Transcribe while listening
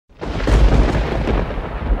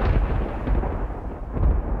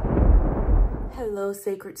Hello,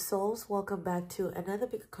 sacred souls. Welcome back to another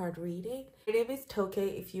pick a card reading. My name is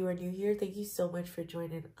Toké. If you are new here, thank you so much for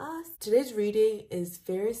joining us. Today's reading is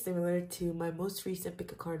very similar to my most recent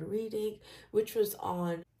pick a card reading, which was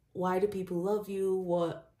on why do people love you,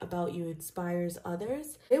 what about you inspires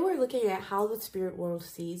others. Today we're looking at how the spirit world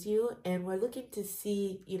sees you, and we're looking to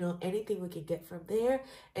see, anything we can get from there,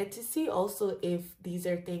 and to see also if these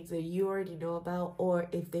are things that you already know about or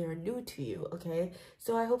if they are new to you. Okay,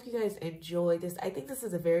 so I hope you guys enjoy this. I think this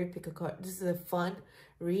is a very this is a fun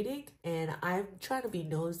reading, and I'm trying to be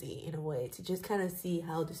nosy in a way to just kind of see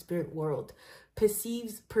how the spirit world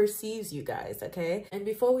perceives you guys. Okay, and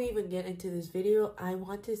before we even get into this video, I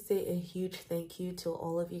want to say a huge thank you to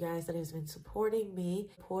all of you guys that has been supporting me,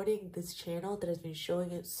 supporting this channel, that has been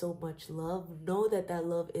showing it so much love. Know that that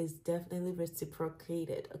love is definitely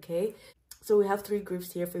reciprocated. Okay, so we have 3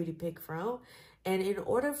 groups here for you to pick from. And in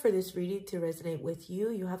order for this reading to resonate with you,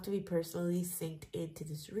 you have to be personally synced into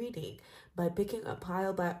this reading by picking a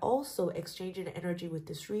pile, by also exchanging energy with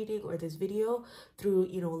this reading or this video through,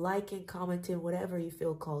 liking, commenting, whatever you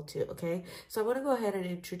feel called to, okay? So I'm going to go ahead and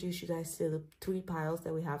introduce you guys to the 3 piles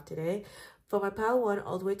that we have today. For my pile 1,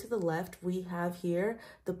 all the way to the left, we have here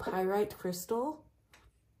the pyrite crystal.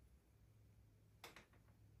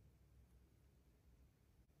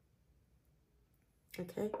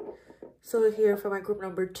 Okay. So here for my group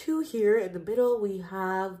number 2 here in the middle, we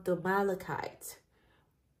have the malachite.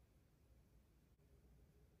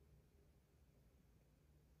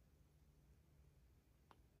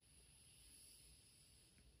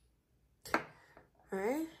 All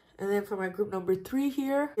right. And then for my group number 3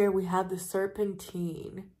 here we have the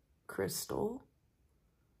serpentine crystal.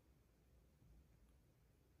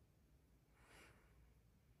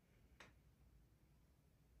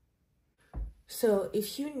 So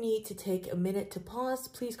if you need to take a minute to pause,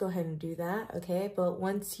 please go ahead and do that, okay? But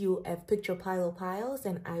once you have picked your pile of piles,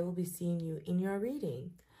 then I will be seeing you in your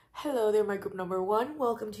reading. Hello there, my group number 1.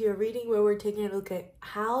 Welcome to your reading, where we're taking a look at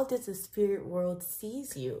how does the spirit world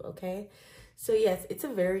sees you, okay? So yes, it's a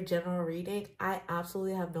very general reading. I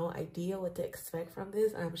absolutely have no idea what to expect from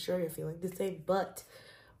this. I'm sure you're feeling the same, but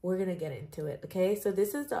we're gonna get into it. Okay, so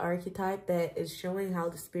this is the archetype that is showing how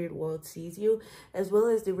the spirit world sees you, as well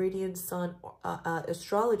as the radiant sun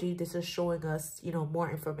astrology. This is showing us, more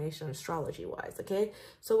information astrology wise. Okay,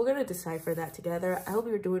 so we're gonna decipher that together. I hope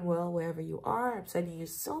you're doing well wherever you are. I'm sending you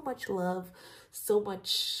so much love, so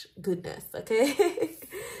much goodness. Okay.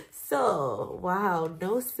 So wow,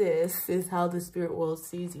 gnosis is how the spirit world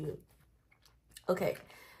sees you. Okay.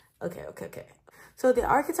 So the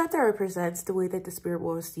archetype that represents the way that the spirit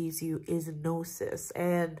world sees you is gnosis.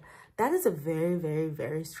 And that is a very, very,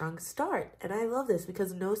 very strong start. And I love this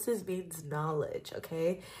because gnosis means knowledge,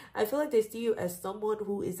 okay? I feel like they see you as someone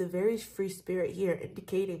who is a very free spirit here,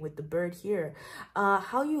 indicating with the bird here,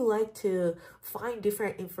 how you like to find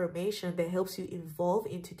different information that helps you evolve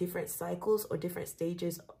into different cycles or different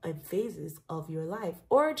stages and phases of your life,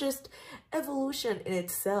 or just evolution in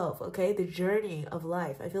itself, okay? The journey of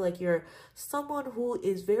life. I feel like you're someone who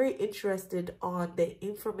is very interested on the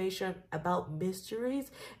information about mysteries,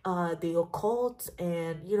 the occult,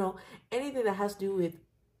 and anything that has to do with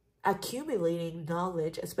accumulating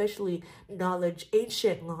knowledge, especially knowledge,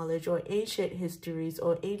 ancient knowledge, or ancient histories,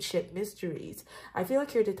 or ancient mysteries. I feel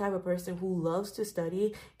like you're the type of person who loves to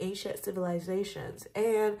study ancient civilizations.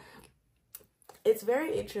 And it's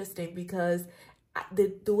very interesting because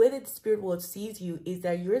the way that the spirit world sees you is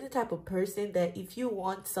that you're the type of person that if you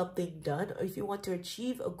want something done, or if you want to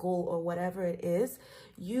achieve a goal or whatever it is,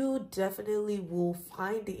 you definitely will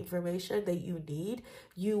find the information that you need.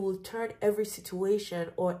 You will turn every situation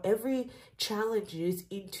or every challenges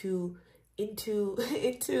into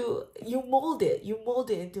you mold it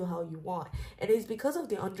into how you want. And it's because of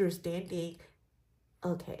the understanding.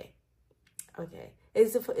 Okay.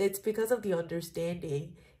 It's because of the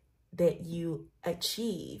understanding that you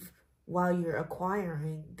achieve while you're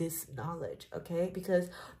acquiring this knowledge, okay? Because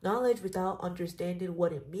knowledge without understanding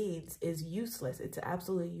what it means is useless. It's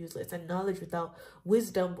absolutely useless. And knowledge without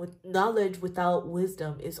wisdom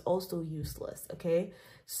is also useless, okay?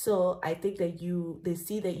 So I think that they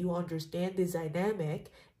see that you understand this dynamic,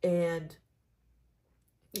 and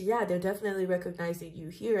yeah, they're definitely recognizing you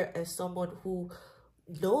here as someone who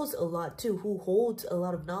knows a lot too, who holds a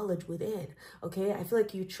lot of knowledge within. Okay, I feel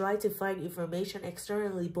like you try to find information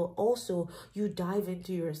externally, but also you dive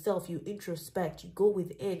into yourself, you introspect, you go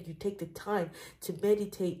within, you take the time to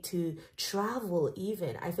meditate, to travel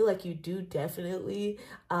even. I feel like you do definitely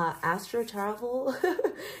astral travel.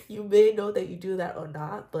 You may know that you do that or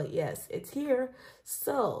not, but yes, it's here.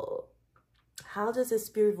 So How does the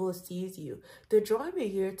spirit voice sees you? They're drawing me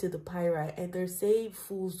here to the pyrite, and they're saying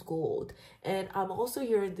fool's gold. And I'm also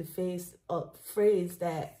hearing the phrase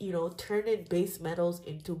that, you know, turning base metals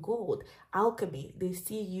into gold. Alchemy. They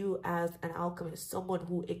see you as an alchemist, someone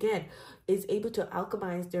who, again, is able to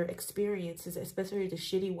alchemize their experiences, especially the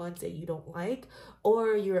shitty ones that you don't like,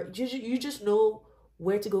 or you just know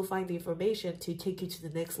where to go find the information to take you to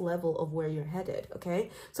the next level of where you're headed. Okay,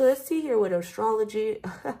 so let's see here with astrology.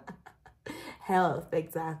 Health,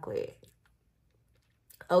 exactly.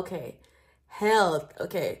 Okay, health.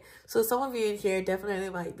 Okay, so some of you in here definitely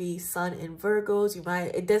might be sun in Virgos. You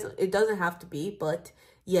might, it doesn't have to be, but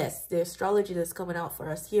yes, the astrology that's coming out for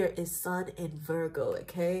us here is sun in Virgo.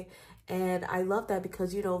 Okay, and I love that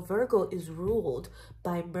because, you know, Virgo is ruled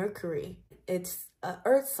by Mercury. It's an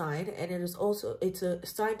earth sign, and it's a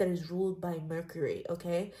sign that is ruled by Mercury.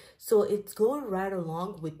 Okay, so it's going right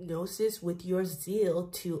along with gnosis, with your zeal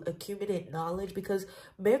to accumulate knowledge, because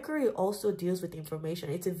Mercury also deals with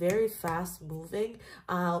information. It's a very fast moving,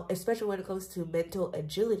 especially when it comes to mental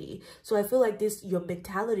agility. So I feel like your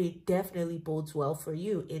mentality definitely bodes well for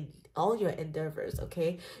you in all your endeavors.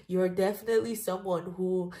 Okay, you're definitely someone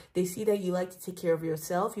who, they see that you like to take care of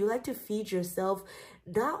yourself. You like to feed yourself.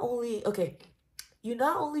 You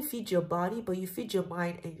not only feed your body, but you feed your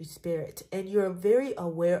mind and your spirit. And you're very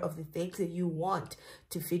aware of the things that you want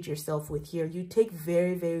to feed yourself with here. You take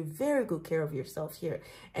very, very, very good care of yourself here.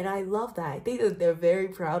 And I love that. I think that they're very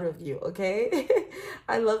proud of you, okay?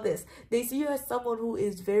 I love this. They see you as someone who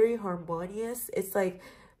is very harmonious. It's like,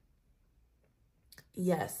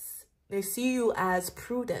 yes. They see you as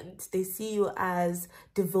prudent. They see you as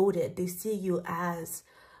devoted. They see you as,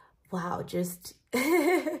 wow, just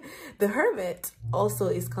the hermit also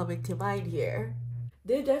is coming to mind here.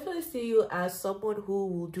 They definitely see you as someone who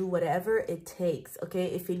will do whatever it takes, okay?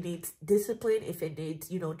 If it needs discipline, if it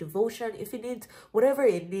needs, you know, devotion, if it needs whatever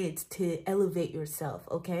it needs to elevate yourself,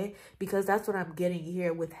 okay? Because that's what I'm getting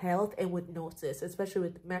here with health and with gnosis, especially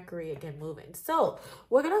with Mercury again moving. So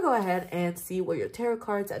we're gonna go ahead and see what your tarot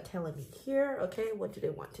cards are telling me here, okay? What do they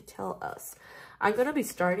want to tell us? I'm gonna be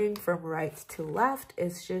starting from right to left.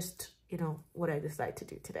 It's just, you know, what I decide to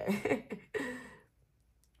do today.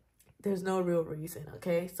 There's no real reason,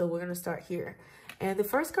 okay? So we're going to start here. And the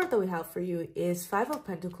first card that we have for you is Five of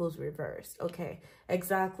Pentacles reversed. Okay,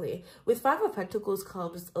 exactly. With Five of Pentacles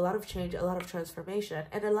comes a lot of change, a lot of transformation,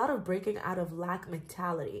 and a lot of breaking out of lack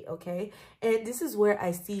mentality, okay? And this is where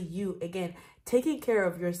I see you, again, taking care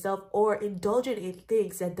of yourself or indulging in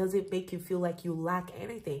things that doesn't make you feel like you lack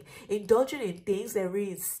anything. Indulging in things that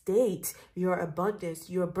reinstate your abundance,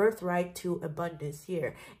 your birthright to abundance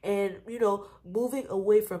here. And, you know, moving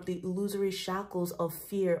away from the illusory shackles of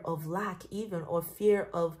fear of lack even, or fear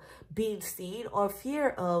of being seen, or fear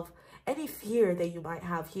of any fear that you might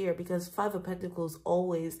have here, because Five of Pentacles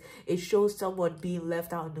always, it shows someone being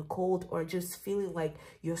left out in the cold, or just feeling like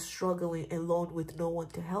you're struggling alone with no one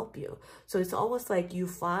to help you. So it's almost like you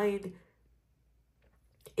find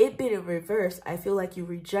it being in reverse. I feel like you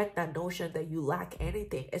reject that notion that you lack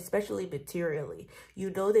anything, especially materially. You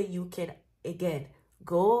know that you can, again,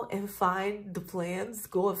 go and find the plans,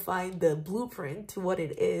 go and find the blueprint to what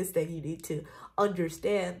it is that you need to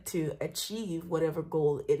understand to achieve whatever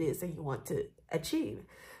goal it is that you want to achieve.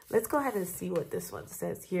 Let's go ahead and see what this one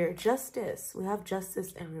says here. Justice. We have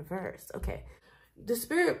justice in reverse. Okay. The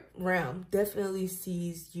spirit realm definitely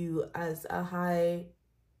sees you as a high,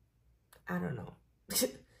 I don't know.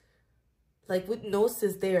 Like with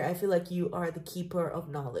gnosis there, I feel like you are the keeper of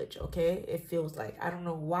knowledge, okay? It feels like, I don't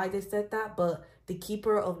know why they said that, but the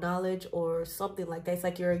keeper of knowledge or something like that. It's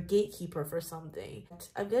like you're a gatekeeper for something.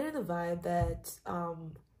 I'm getting the vibe that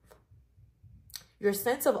your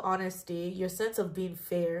sense of honesty, your sense of being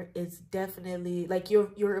fair is definitely, like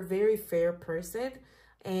you're a very fair person,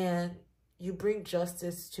 and you bring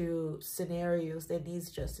justice to scenarios that needs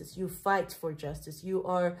justice. You fight for justice. You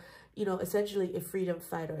are, you know, essentially a freedom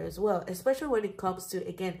fighter as well, especially when it comes to,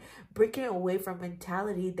 again, breaking away from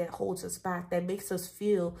mentality that holds us back, that makes us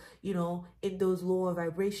feel, you know, in those lower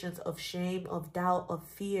vibrations of shame, of doubt, of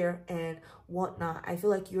fear, and whatnot. I feel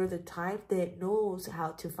like you're the type that knows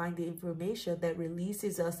how to find the information that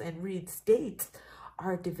releases us and reinstates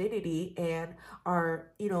our divinity and our,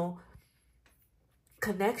 you know,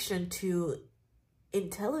 connection to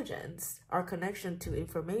intelligence, our connection to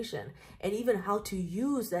information, and even how to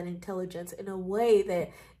use that intelligence in a way that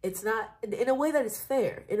it's not, in a way that is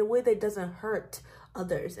fair, in a way that doesn't hurt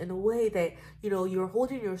others, in a way that, you know, you're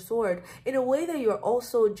holding your sword, in a way that you're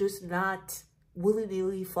also just not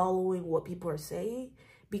willy-nilly following what people are saying,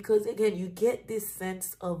 because again, you get this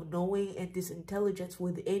sense of knowing and this intelligence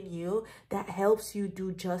within you that helps you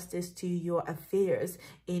do justice to your affairs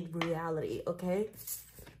in reality, okay?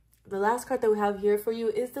 The last card that we have here for you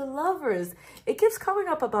is the Lovers. It keeps coming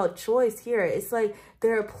up about choice here. It's like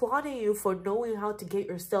they're applauding you for knowing how to get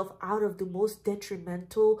yourself out of the most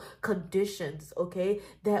detrimental conditions, okay?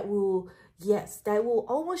 That will, yes, that will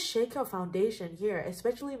almost shake your foundation here,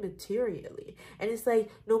 especially materially. And it's like,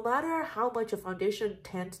 no matter how much your foundation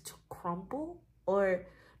tends to crumble, or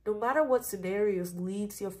no matter what scenarios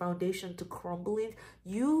leads your foundation to crumbling,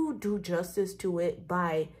 you do justice to it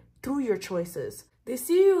through your choices. They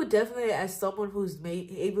see you definitely as someone who's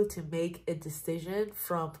able to make a decision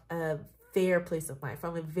from a fair place of mind,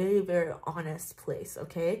 from a very, very honest place,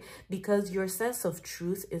 okay? Because your sense of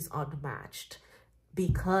truth is unmatched.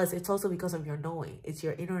 Because it's also because of your knowing. It's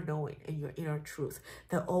your inner knowing and your inner truth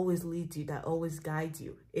that always leads you, that always guides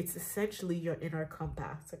you. It's essentially your inner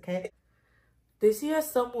compass, okay? They see you as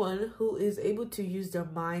someone who is able to use their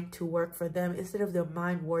mind to work for them instead of their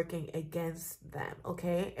mind working against them,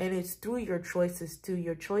 okay? And it's through your choices too.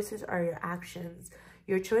 Your choices are your actions.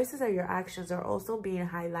 Your choices are your actions are also being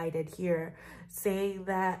highlighted here, saying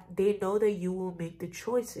that they know that you will make the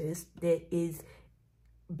choices that is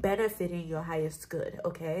benefiting your highest good,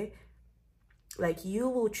 okay? Like, you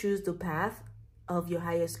will choose the path of your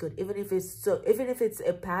highest good. Even if it's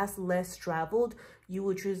a path less traveled, you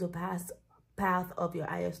will choose the path of your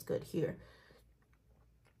highest good here.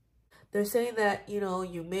 They're saying that, you know,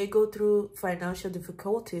 you may go through financial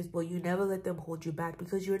difficulties, but you never let them hold you back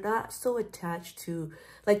because you're not so attached to,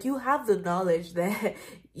 like, you have the knowledge that,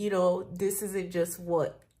 you know, this isn't just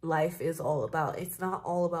what life is all about. It's not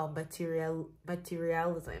all about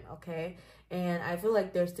materialism, okay? And I feel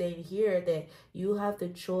like they're saying here that you have the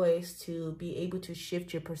choice to be able to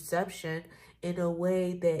shift your perception in a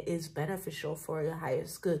way that is beneficial for your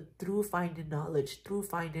highest good through finding knowledge, through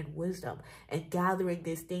finding wisdom, and gathering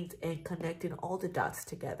these things and connecting all the dots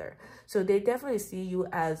together. So they definitely see you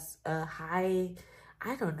as a high,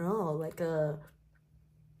 I don't know, like a,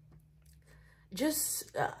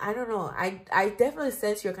 just I don't know, I definitely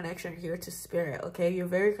sense your connection here to spirit, okay? You're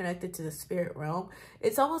very connected to the spirit realm.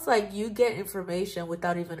 It's almost like you get information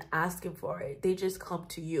without even asking for it. They just come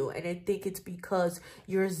to you, and I think it's because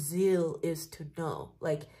your zeal is to know,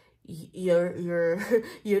 like your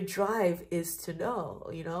drive is to know,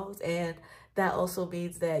 you know? And that also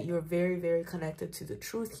means that you're very, very connected to the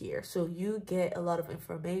truth here. So you get a lot of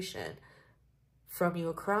information from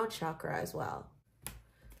your crown chakra as well.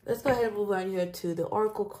 Let's go ahead and move on here to the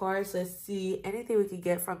oracle cards. Let's see anything we can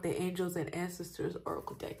get from the angels and ancestors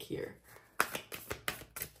oracle deck here.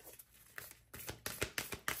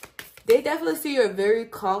 They definitely see your very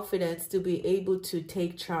confidence to be able to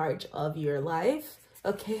take charge of your life.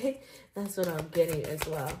 Okay, that's what I'm getting as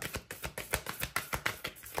well.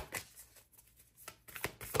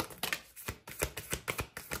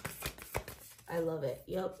 I love it.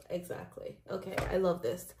 Yep, exactly. Okay, I love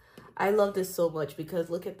this. I love this so much because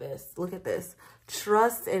look at this. Look at this.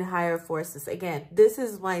 Trust in higher forces. Again, this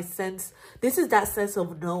is my sense. This is that sense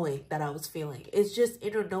of knowing that I was feeling. It's just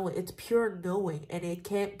inner knowing. It's pure knowing, and it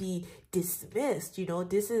can't be dismissed. You know,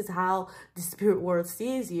 this is how the spirit world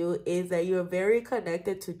sees you, is that you're very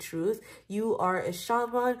connected to truth. You are a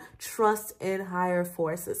shaman. Trust in higher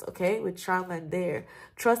forces. Okay, with shaman there.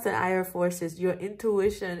 Trust in higher forces. Your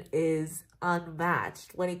intuition is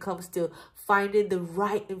unmatched when it comes to finding the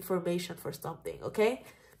right information for something, okay?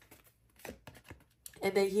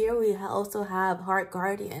 And then here we also have Heart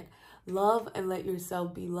Guardian. Love and let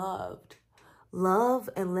yourself be loved. Love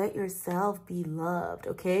and let yourself be loved,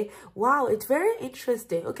 okay? Wow, it's very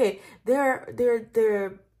interesting. Okay,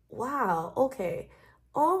 they're wow, okay.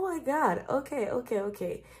 Oh my God,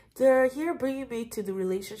 okay. They're here bringing me to the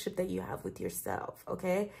relationship that you have with yourself,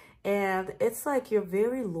 okay? And it's like you're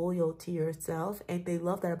very loyal to yourself, and they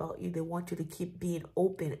love that about you. They want you to keep being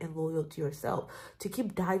open and loyal to yourself, to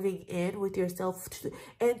keep diving in with yourself,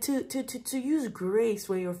 and to use grace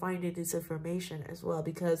when you're finding this information as well.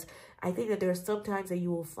 Because I think that there are some times that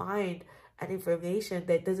you will find an information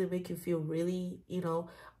that doesn't make you feel really, you know,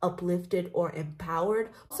 uplifted or empowered.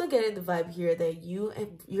 Also getting the vibe here that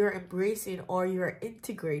you're embracing or you're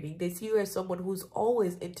integrating. They see you as someone who's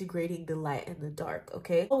always integrating the light and the dark,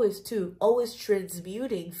 okay? Always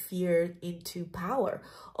transmuting fear into power,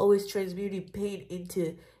 always transmuting pain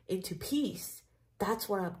into peace. That's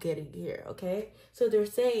what I'm getting here, okay? So they're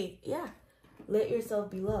saying, yeah, let yourself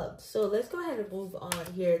be loved. So let's go ahead and move on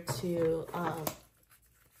here to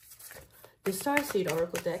the Starseed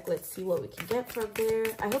Oracle deck. Let's see what we can get from there.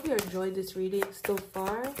 I hope you're enjoying this reading so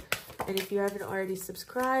far. And if you haven't already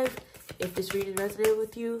subscribed, If this reading resonated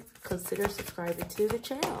with you, consider subscribing to the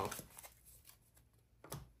channel.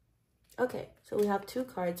 Okay, so we have 2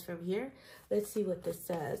 cards from here. Let's see what this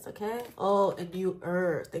says, okay? Oh, a new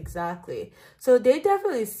earth, exactly. So they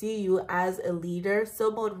definitely see you as a leader,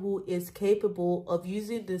 someone who is capable of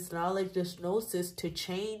using this knowledge, this gnosis, to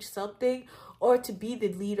change something or to be the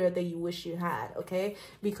leader that you wish you had, okay?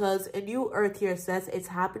 Because a new earth here says it's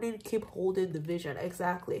happening, keep holding the vision,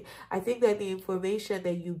 exactly. I think that the information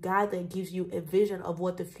that you gather gives you a vision of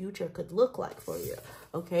what the future could look like for you,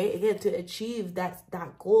 okay? Again, to achieve that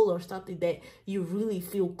goal or something that you really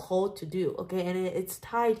feel called to do, okay? And it's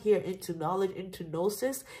tied here into knowledge, into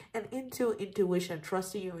gnosis, and into intuition,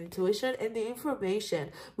 trusting your intuition and the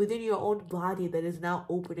information within your own body that is now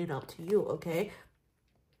opening up to you, okay?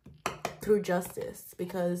 Through justice,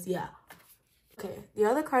 because yeah. Okay, the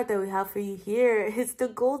other card that we have for you here is the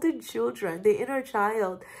golden children, the inner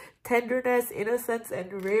child, tenderness, innocence,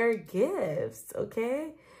 and rare gifts,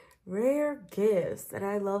 okay? Rare gifts. And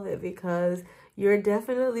I love it because you're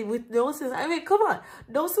definitely with gnosis. I mean, come on,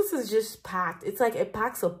 gnosis is just packed. It's like it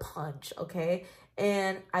packs a punch, okay?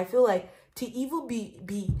 And I feel like to even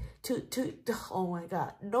oh my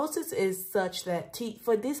god, gnosis is such that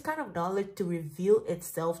for this kind of knowledge to reveal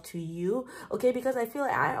itself to you, okay, because I feel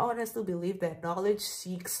like I honestly believe that knowledge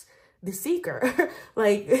seeks the seeker.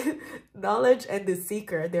 Like knowledge and the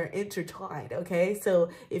seeker, they're intertwined, okay? So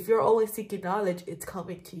if you're always seeking knowledge, it's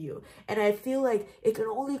coming to you. And I feel like it can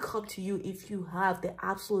only come to you if you have the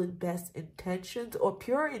absolute best intentions or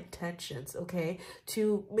pure intentions, okay,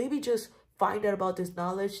 to maybe just find out about this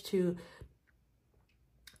knowledge, to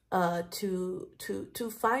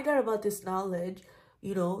find out about this knowledge.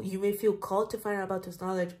 You know, you may feel called to find out about this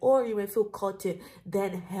knowledge, or you may feel called to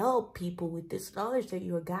then help people with this knowledge that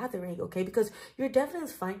you're gathering, okay? Because you're definitely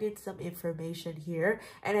finding some information here,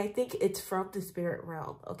 and I think it's from the spirit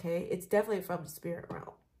realm, okay? It's definitely from the spirit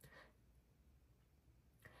realm.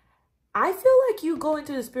 I feel like you go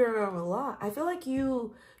into the spirit realm a lot. I feel like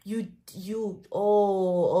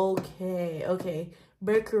oh, okay.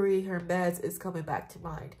 Mercury Hermes is coming back to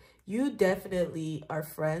mind. You definitely are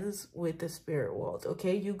friends with the spirit world,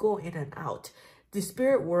 okay? You go in and out. The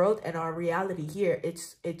spirit world and our reality here,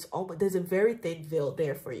 it's almost, there's a very thin veil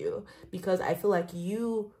there for you, because I feel like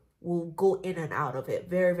you will go in and out of it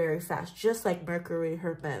very, very fast, just like Mercury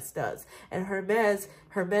Hermes does. And Hermes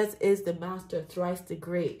is the master, thrice the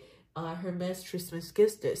great, Hermes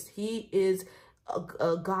Trismegistus. He is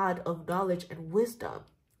a god of knowledge and wisdom.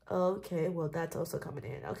 Okay, well, that's also coming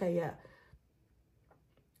in. Okay, yeah.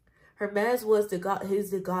 Hermes was the god, he's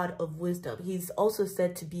the god of wisdom. He's also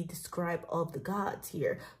said to be the scribe of the gods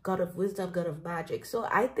here. God of wisdom, god of magic. So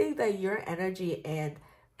I think that your energy and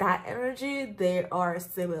that energy, they are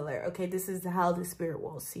similar, okay? This is how the spirit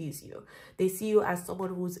world sees you. They see you as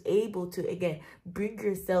someone who's able to, again, bring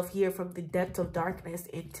yourself here from the depth of darkness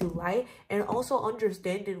into light, and also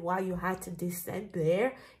understanding why you had to descend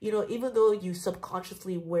there, you know, even though you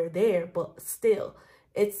subconsciously were there, but still,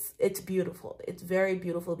 it's beautiful. It's very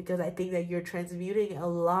beautiful, because I think that you're transmuting a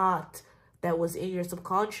lot that was in your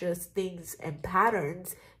subconscious, things and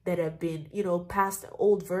patterns that have been, you know, past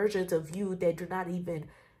old versions of you that do not even,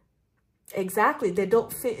 exactly, they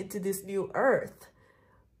don't fit into this new earth.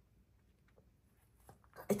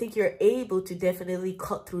 I think you're able to definitely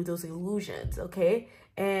cut through those illusions, okay?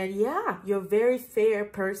 And yeah, you're a very fair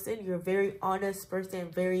person. You're a very honest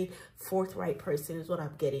person, very forthright person is what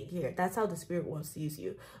I'm getting here. That's how the spirit world sees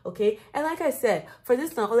you, okay? And like I said, for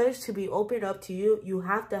this knowledge to be opened up to you, you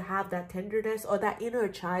have to have that tenderness or that inner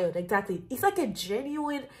child. Exactly. It's like a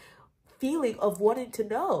genuine feeling of wanting to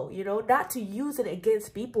know, you know, not to use it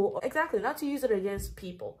against people. Exactly, not to use it against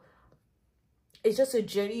people. It's just a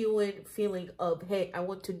genuine feeling of, hey, I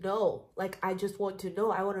want to know. Like, I just want to know.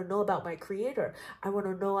 I want to know about my creator. I want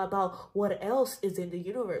to know about what else is in the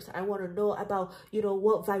universe. I want to know about, you know,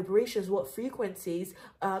 what vibrations, what frequencies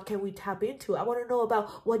can we tap into. I want to know about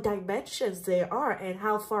what dimensions there are and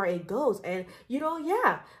how far it goes. And, you know,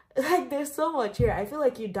 yeah, like there's so much here. I feel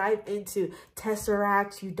like you dive into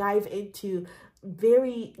tesseracts. You dive into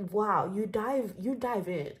very, wow, you dive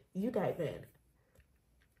in.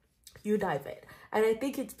 And I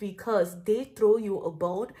think it's because they throw you a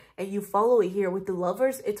bone and you follow it here with the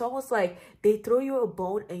lovers. It's almost like they throw you a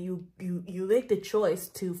bone and you make the choice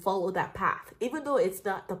to follow that path, even though it's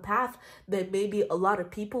not the path that maybe a lot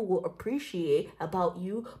of people will appreciate about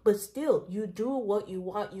you, but still you do what you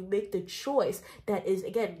want. You make the choice that is,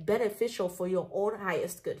 again, beneficial for your own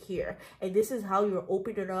highest good here. And this is how you're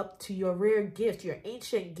opening up to your rare gift, your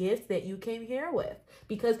ancient gift that you came here with.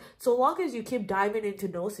 Because so long as you keep diving into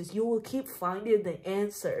gnosis, you will keep finding finding the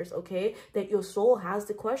answers, okay? That your soul has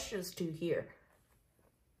the questions to here.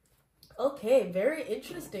 Okay, very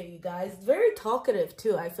interesting, you guys. Very talkative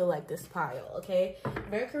too, I feel like, this pile, okay?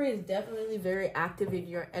 Mercury is definitely very active in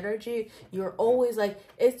your energy. You're always like,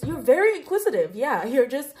 you're very inquisitive. Yeah, you're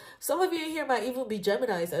just, some of you here might even be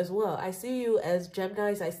Geminis as well. I see you as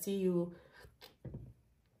Geminis. I see you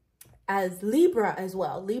as Libra as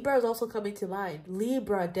well. Libra is also coming to mind.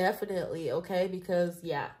 Libra, definitely, okay? Because,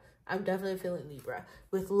 yeah, I'm definitely feeling Libra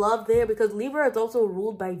with love there, because Libra is also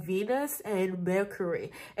ruled by Venus and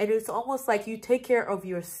Mercury. And it's almost like you take care of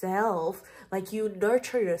yourself, like you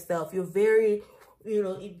nurture yourself. You're very, you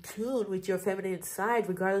know, in tune with your feminine side,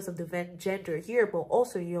 regardless of the gender here. But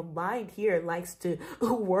also your mind here likes to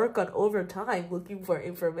work on overtime looking for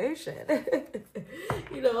information.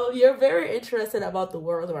 You know, you're very interested about the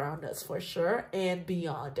world around us for sure and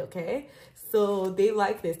beyond, okay? So they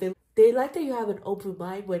like this. They like that you have an open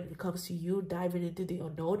mind when it comes to you diving into the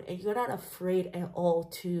unknown, and you're not afraid at all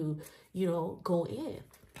to, you know, go in.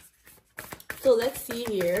 So let's see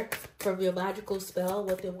here from your magical spell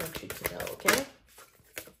what they want you to know, okay?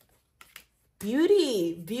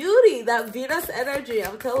 Beauty, beauty, that Venus energy,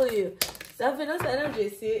 I'm telling you. That Venus energy,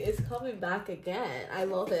 see, is coming back again. I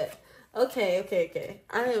love it. Okay.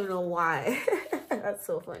 I don't even know why. That's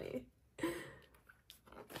so funny.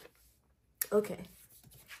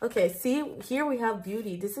 Okay, see, here we have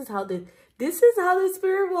beauty. This is how the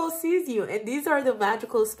spirit world sees you. And these are the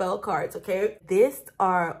magical spell cards, okay? These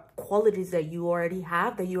are qualities that you already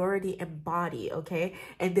have, that you already embody, okay?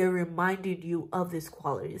 And they're reminding you of these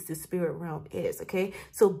qualities, the spirit realm is, okay?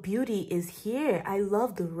 So beauty is here. I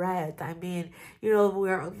love the red. I mean, you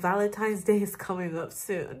know, Valentine's Day is coming up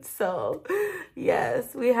soon. So,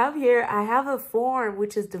 yes, we have here, I have a form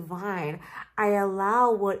which is divine. I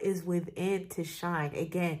allow what is within to shine.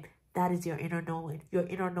 Again, that is your inner knowing. Your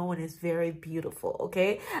inner knowing is very beautiful,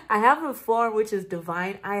 okay? I have a form which is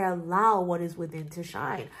divine. I allow what is within to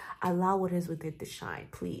shine. Allow what is within to shine,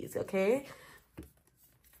 please, okay?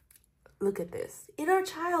 Look at this. Inner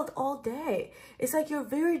child all day. It's like you're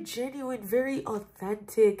very genuine, very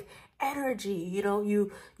authentic energy. You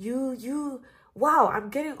know, wow, I'm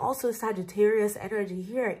getting also Sagittarius energy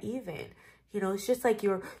here even. You know, it's just like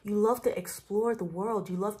you love to explore the world.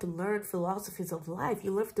 You love to learn philosophies of life.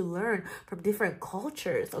 You love to learn from different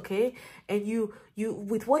cultures, okay? And you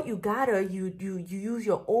with what you gather, you use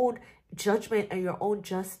your own judgment and your own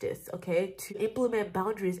justice, okay, to implement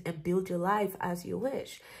boundaries and build your life as you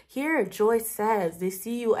wish. Here, Joy says they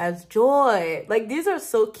see you as joy. Like, these are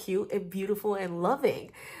so cute and beautiful and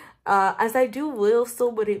loving. As I do will, so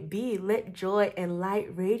would it be. Let joy and light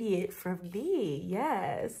radiate from me.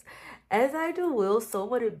 Yes. As I do will, so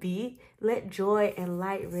would it be. Let joy and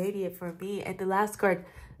light radiate from me. And the last card,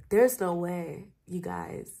 there's no way, you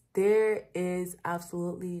guys. There is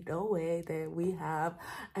absolutely no way that we have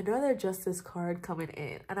another Justice card coming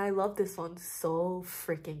in. And I love this one so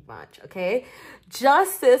freaking much, okay?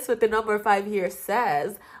 Justice with the number 5 here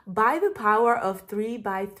says, by the power of 3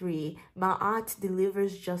 by 3, Ma'at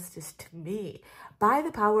delivers justice to me. By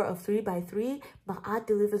the power of 3 by 3, Ma'at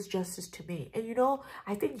delivers justice to me. And you know,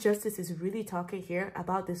 I think justice is really talking here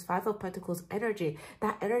about this 5 of Pentacles energy.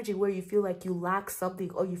 That energy where you feel like you lack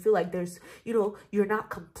something, or you feel like there's, you know, you're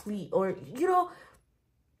not complete, or, you know,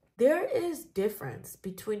 there is difference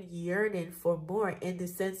between yearning for more in the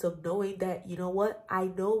sense of knowing that, you know what, I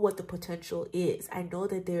know what the potential is. I know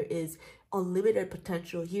that there is unlimited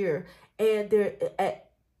potential here. And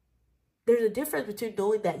there's a difference between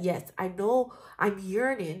knowing that, yes, I know I'm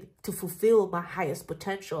yearning to fulfill my highest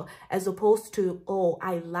potential, as opposed to, oh,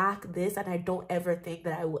 I lack this and I don't ever think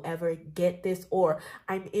that I will ever get this, or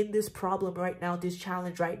I'm in this problem right now, this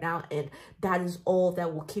challenge right now, and that is all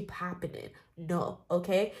that will keep happening. No,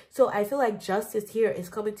 okay? So I feel like justice here is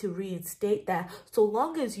coming to reinstate that. So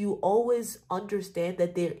long as you always understand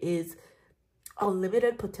that there is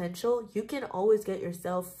unlimited potential, you can always get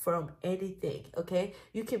yourself from anything, okay?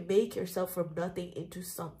 You can make yourself from nothing into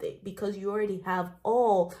something, because you already have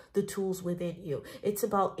all the tools within you. It's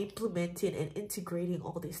about implementing and integrating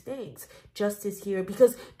all these things. Justice here,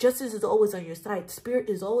 because justice is always on your side. Spirit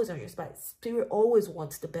is always on your side. Spirit always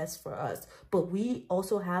wants the best for us, but we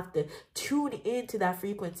also have to tune into that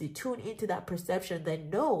frequency, tune into that perception that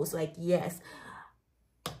knows, like, yes,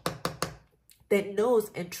 that knows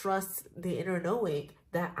and trusts the inner knowing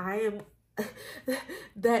that I am,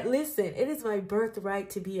 that, listen, it is my birthright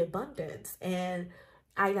to be abundance. And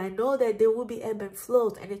I know that there will be ebb and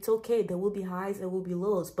flows, and it's okay. There will be highs, there will be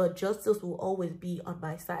lows, but justice will always be on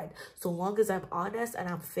my side. So long as I'm honest and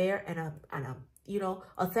I'm fair and I'm you know,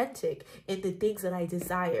 authentic in the things that I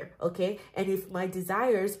desire, okay? And if my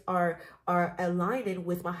desires are aligning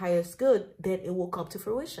with my highest good, then it will come to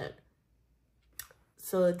fruition.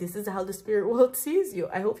 So this is how the spirit world sees you.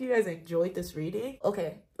 I hope you guys enjoyed this reading.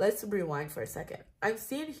 Okay, let's rewind for a second. I'm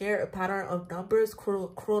seeing here a pattern of numbers,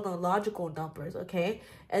 chronological numbers, okay?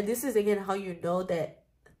 And this is, again, how you know that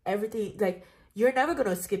everything, like, you're never going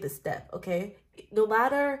to skip a step, okay? No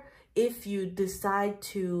matter if you decide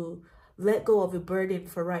to let go of a burden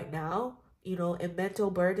for right now, you know, a mental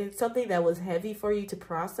burden, something that was heavy for you to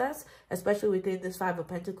process, especially within this Five of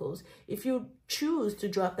Pentacles. If you choose to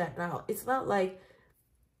drop that now, it's not like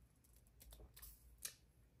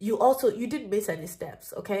you didn't miss any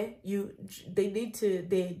steps, okay?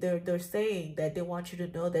 They're saying that they want you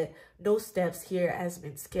to know that no steps here has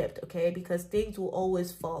been skipped, okay? Because things will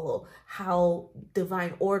always follow how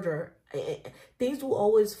divine order, things will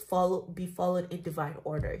always be followed in divine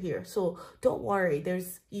order here. So don't worry.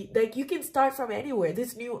 There's, like, you can start from anywhere.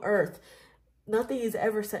 This new earth, nothing is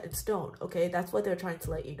ever set in stone, okay? That's what they're trying to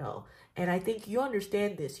let you know. And I think you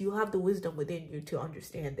understand this. You have the wisdom within you to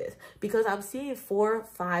understand this. Because I'm seeing 4,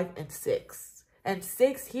 5, and 6. And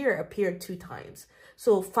 6 here appeared 2 times.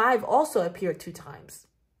 So 5 also appeared 2 times.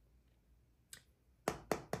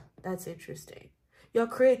 That's interesting. Your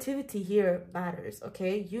creativity here matters,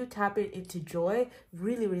 okay? You tapping into joy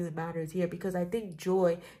really, really matters here. Because I think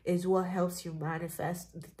joy is what helps you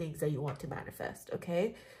manifest the things that you want to manifest,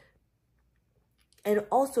 okay? And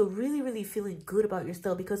also really, really feeling good about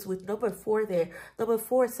yourself, because with number 4 there, number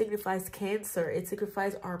 4 signifies Cancer. It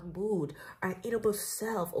signifies our mood, our innermost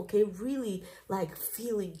self, okay? Really, like,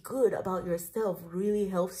 feeling good about yourself really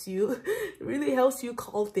helps you, really helps you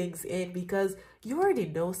call things in, because you already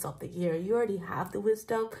know something here. You already have the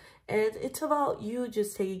wisdom, and it's about you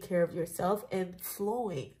just taking care of yourself and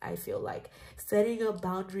flowing, I feel like. Setting up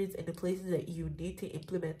boundaries in the places that you need to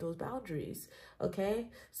implement those boundaries, okay?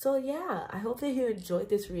 So yeah, I hope that you enjoyed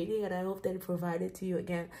this reading, and I hope that it provided to you,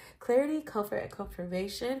 again, clarity, comfort, and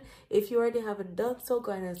confirmation. If you already haven't done so,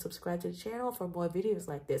 go ahead and subscribe to the channel for more videos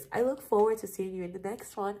like this. I look forward to seeing you in the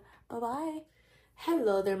next one. Bye-bye.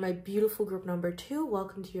 Hello there, my beautiful group number 2.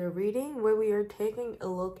 Welcome to your reading, where we are taking a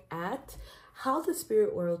look at how the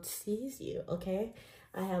spirit world sees you, okay?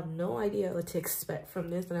 I have no idea what to expect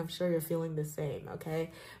from this, and I'm sure you're feeling the same,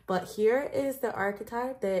 okay? But here is the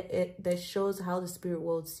archetype that shows how the spirit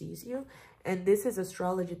world sees you. And this is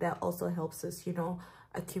astrology that also helps us, you know,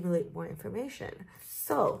 accumulate more information.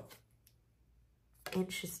 So,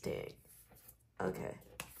 interesting. Okay.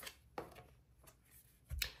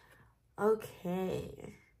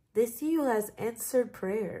 Okay. They see you as answered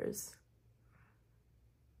prayers.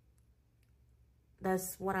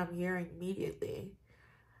 That's what I'm hearing immediately.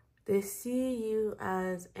 They see you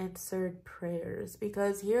as answered prayers,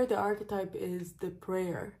 because here the archetype is the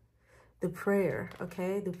prayer. The prayer,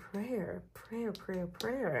 okay? The prayer.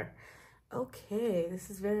 Prayer. Okay,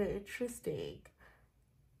 this is very interesting.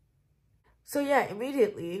 So yeah,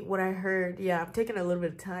 immediately what I heard, yeah, I'm taking a little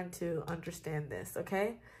bit of time to understand this,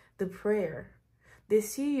 okay? The prayer. They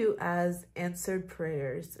see you as answered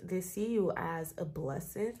prayers. They see you as a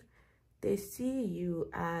blessing. They see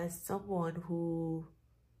you as someone who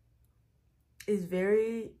is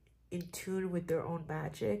very in tune with their own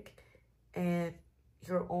magic and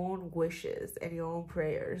your own wishes and your own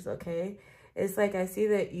prayers, okay? It's like I see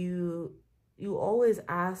that you always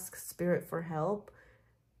ask spirit for help,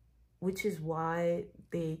 which is why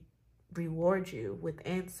they reward you with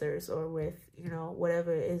answers or with, you know,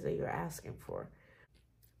 whatever it is that you're asking for.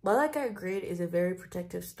 Malachite Green is a very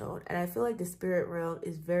protective stone, and I feel like the spirit realm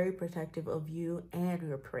is very protective of you and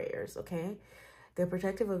your prayers, okay? They're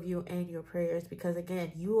protective of you and your prayers because,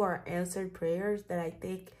 again, you are answered prayers that I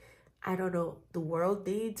think, I don't know, the world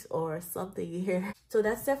needs or something here. So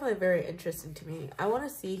that's definitely very interesting to me. I want to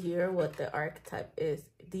see here what the archetype is.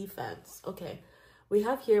 Defense. Okay. We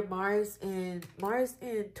have here Mars in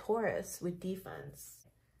Taurus with defense.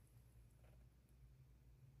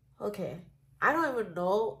 Okay. I don't even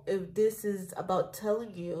know if this is about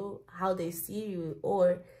telling you how they see you,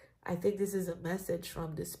 or I think this is a message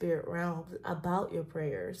from the spirit realm about your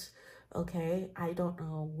prayers. Okay, I don't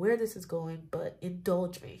know where this is going, but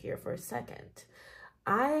indulge me here for a second.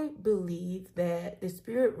 I believe that the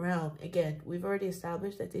spirit realm, again, we've already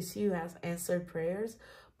established that they see you as answered prayers,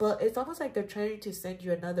 but it's almost like they're trying to send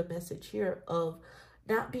you another message here of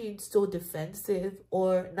not being so defensive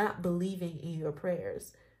or not believing in your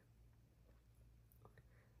prayers.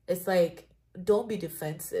 It's like, don't be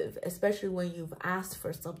defensive, especially when you've asked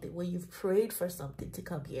for something, when you've prayed for something to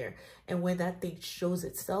come here, and when that thing shows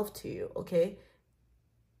itself to you, okay?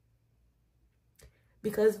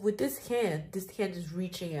 Because with this hand is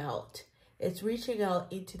reaching out. It's reaching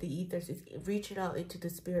out into the ethers. It's reaching out into the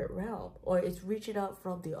spirit realm, or it's reaching out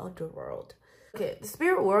from the underworld. Okay, the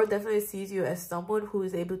spirit world definitely sees you as someone who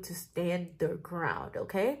is able to stand their ground,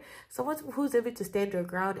 okay? Someone who's able to stand their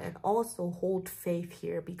ground and also hold faith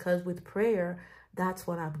here, because with prayer, that's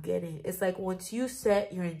what I'm getting. It's like once you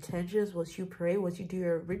set your intentions, once you pray, once you do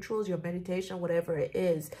your rituals, your meditation, whatever it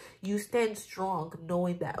is, you stand strong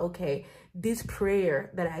knowing that, okay, this prayer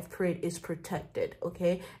that I've prayed is protected,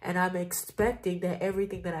 okay? And I'm expecting that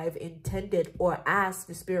everything that I've intended or asked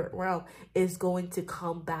the spirit realm is going to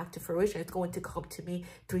come back to fruition. It's going to come to me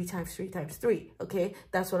 3 times 3 times 3, okay?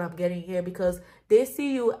 That's what I'm getting here, because they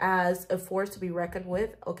see you as a force to be reckoned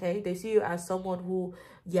with, okay? They see you as someone who,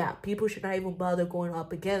 yeah, people should not even bother going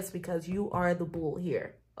up against, because you are the bull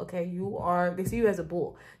here. Okay, they see you as a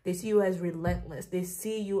bull. They see you as relentless. They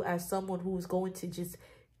see you as someone who's going to just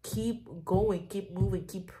keep going, keep moving,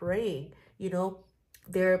 keep praying. You know,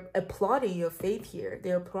 they're applauding your faith here.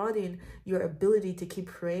 They're applauding your ability to keep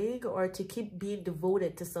praying or to keep being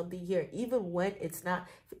devoted to something here, even when it's not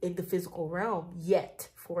in the physical realm yet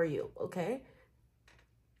for you, okay?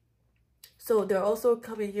 So they're also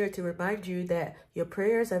coming here to remind you that your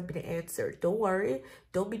prayers have been answered. Don't worry.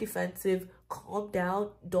 Don't be defensive. Calm down.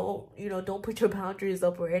 Don't put your boundaries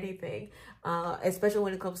up or anything. Especially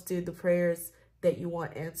when it comes to the prayers that you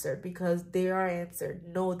want answered, because they are answered.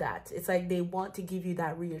 Know that. It's like they want to give you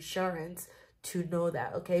that reassurance to know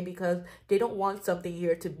that, okay? Because they don't want something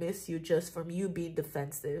here to miss you just from you being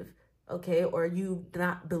defensive, okay? Or you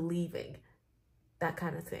not believing, that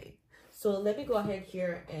kind of thing. So let me go ahead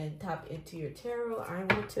here and tap into your tarot. I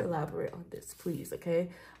want to elaborate on this, please, okay?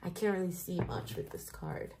 I can't really see much with this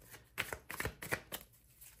card.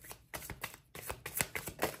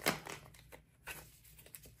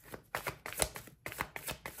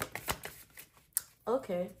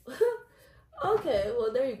 Okay. Okay,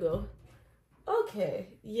 well, there you go. Okay,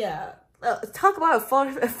 yeah. Talk about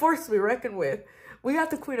a force to be reckoned with. We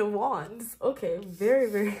got the Queen of Wands. Okay, very,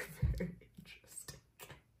 very, very interesting.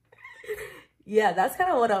 Yeah, that's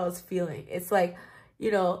kind of what I was feeling. It's like,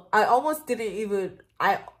 you know, I almost didn't even,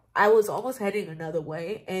 I was almost heading another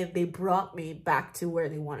way, and they brought me back to where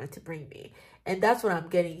they wanted to bring me. And that's what I'm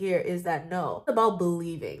getting here, is that no, it's about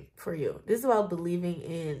believing for you. This is about believing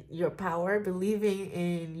in your power, believing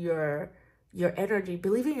in your energy,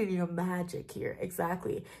 believing in your magic here.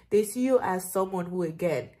 Exactly. They see you as someone who,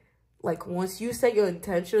 again, like once you set your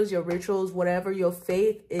intentions, your rituals, whatever, your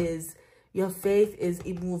faith is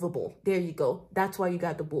immovable. There you go. That's why you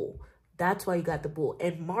got the bull. That's why you got the bull.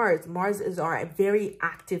 And Mars is our very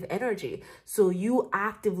active energy. So you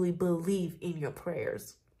actively believe in your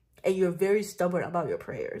prayers. And you're very stubborn about your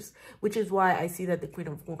prayers, which is why I see that the Queen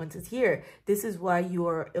of Wands is here. This is why you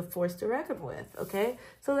are a force to reckon with, okay?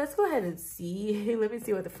 So let's go ahead and see. Let me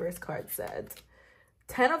see what the first card said.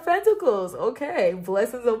 10 of Pentacles. Okay.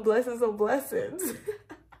 Blessings on blessings on blessings.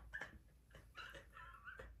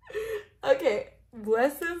 Okay.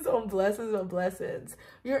 Blessings on blessings on blessings.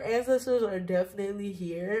 Your ancestors are definitely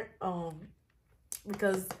here.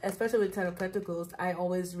 Because especially with 10 of Pentacles, I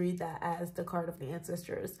always read that as the card of the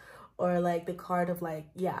ancestors, or like the card of, like,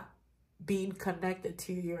 yeah, being connected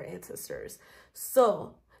to your ancestors.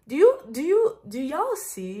 So do y'all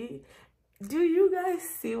see, do you guys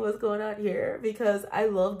see what's going on here? Because I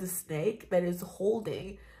love the snake that is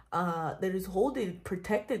holding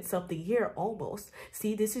protected something here almost.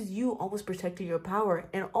 See, this is you almost protecting your power.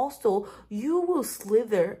 And also you will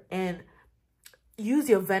slither and use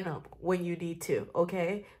your venom when you need to,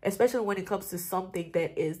 okay? Especially when it comes to something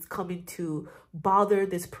that is coming to bother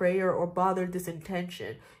this prayer or bother this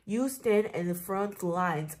intention. You stand in the front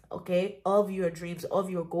lines, okay, of your dreams,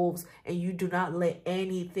 of your goals, and you do not let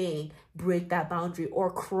anything break that boundary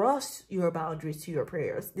or cross your boundaries to your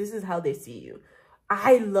prayers. This is how they see you.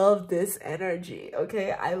 I love this energy,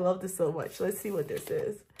 okay? I love this so much. Let's see what this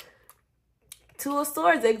is. 2 of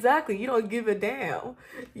Swords, exactly. You don't give a damn.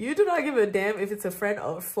 You do not give a damn if it's a friend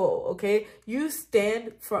or a foe, okay? You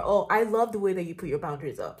stand for, oh, I love the way that you put your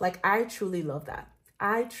boundaries up. Like, I truly love that.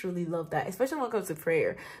 I truly love that, especially when it comes to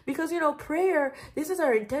prayer. Because, you know, prayer, this is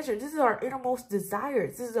our intention. This is our innermost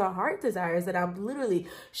desires. This is our heart desires that I'm literally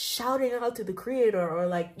shouting out to the Creator, or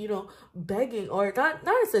like, you know, begging, or not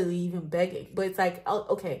necessarily even begging, but it's like, oh,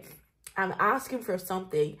 okay, I'm asking for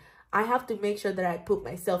something. I have to make sure that I put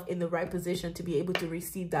myself in the right position to be able to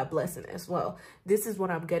receive that blessing as well. This is what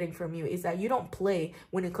I'm getting from you, is that you don't play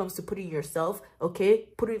when it comes to putting yourself, okay,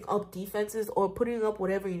 putting up defenses or putting up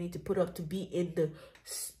whatever you need to put up to be in the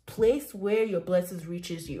place where your blessings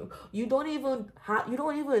reaches you. You don't even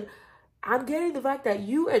I'm getting the fact that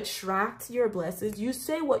you attract your blessings. You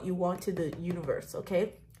say what you want to the universe,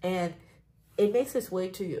 okay? And it makes its way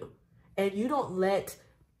to you. And you don't let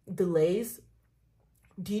delays,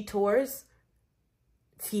 detours,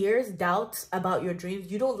 fears, doubts about your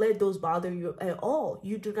dreams, you don't let those bother you at all.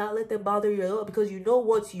 You do not let them bother you at all, because you know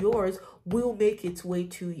what's yours will make its way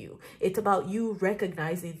to you. It's about you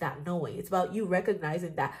recognizing that knowing. It's about you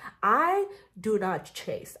recognizing that I do not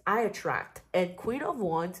chase, I attract. And Queen of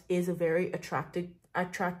Wands is a very attractive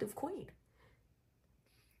queen.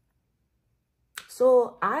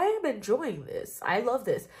 So I am enjoying this. I love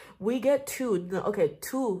this. We get two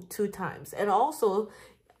times. And also,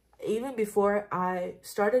 even before I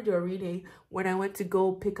started your reading, when I went to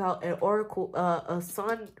go pick out an oracle, a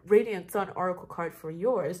radiant sun oracle card for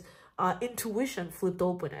yours, intuition flipped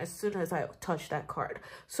open as soon as I touched that card.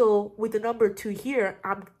 So with the number 2 here,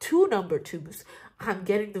 I'm 2 number 2s. I'm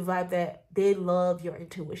getting the vibe that they love your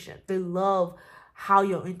intuition. They love how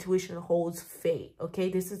your intuition holds fate. Okay,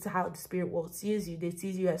 this is how the spirit world sees you. They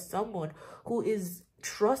see you as someone who is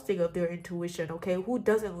trusting of their intuition. Okay, who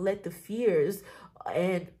doesn't let the fears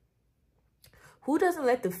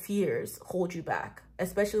hold you back,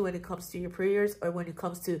 especially when it comes to your prayers or when it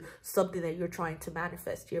comes to something that you're trying to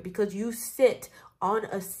manifest here, because you sit on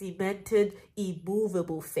a cemented,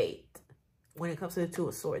 immovable faith when it comes to the 2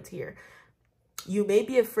 of Swords here. You may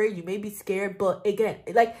be afraid, you may be scared, but again,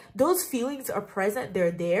 like, those feelings are present, they're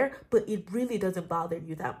there, but it really doesn't bother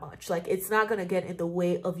you that much. Like, it's not going to get in the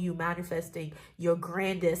way of you manifesting your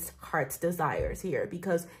grandest heart's desires here,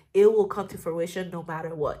 because it will come to fruition no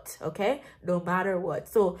matter what, okay? No matter what.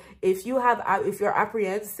 So if you're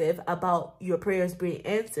apprehensive about your prayers being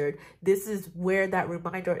answered, this is where that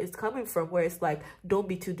reminder is coming from, where it's like, don't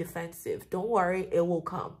be too defensive. Don't worry, it will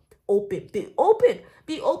come.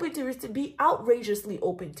 Be open to receive, be outrageously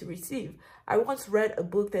open to receive. I once read a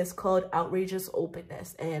book that's called Outrageous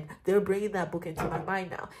Openness, and they're bringing that book into my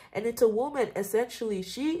mind now. And it's a woman, essentially,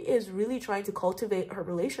 she is really trying to cultivate her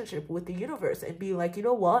relationship with the universe and be like, you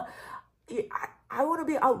know what? I want to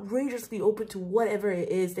be outrageously open to whatever it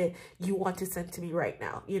is that you want to send to me right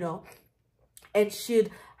now, you know? And she'd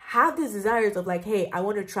have these desires of like, hey, I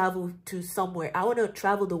want to travel to somewhere. I want to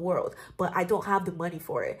travel the world, but I don't have the money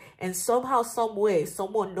for it. And somehow, some way,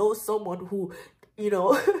 someone knows someone who, you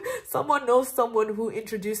know, someone knows someone who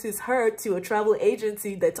introduces her to a travel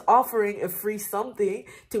agency that's offering a free something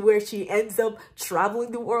to where she ends up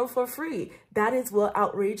traveling the world for free. That is what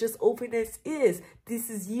outrageous openness is. This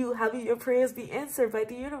is you having your prayers be answered by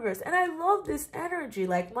the universe. And I love this energy.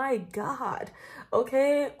 Like, my God.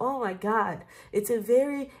 Okay? Oh my God. It's a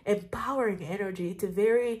very empowering energy. It's a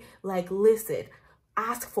very, like, listen,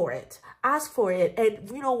 ask for it. Ask for it. And,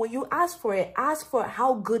 you know, when you ask for it, ask for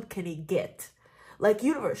how good can it get? Like,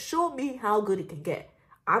 universe, show me how good it can get.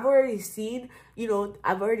 I've already seen, you know,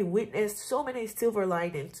 I've already witnessed so many silver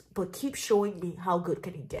linings, but keep showing me how good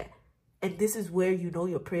can it get. And this is where you know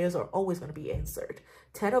your prayers are always going to be answered.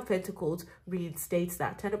 10 of Pentacles reinstates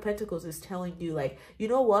that. 10 of Pentacles is telling you, like, you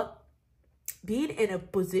know what? Being in a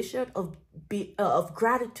position of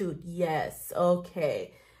gratitude. Yes.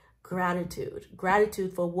 Okay.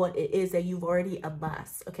 Gratitude for what it is that you've already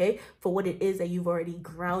amassed. Okay. For what it is that you've already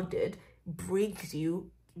grounded brings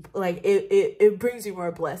you, like, it brings you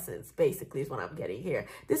more blessings, basically, is what I'm getting here.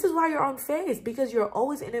 This is why you're on phase, because you're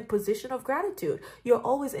always in a position of gratitude. You're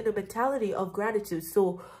always in a mentality of gratitude.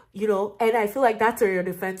 So, you know, and I feel like that's where your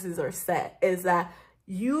defenses are set, is that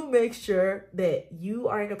you make sure that you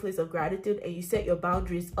are in a place of gratitude and you set your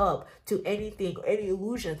boundaries up to anything, any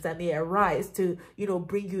illusions that may arise to, you know,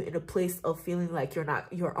 bring you in a place of feeling like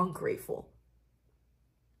you're ungrateful.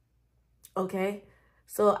 Okay?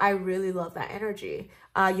 So I really love that energy.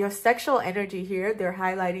 Your sexual energy here, they're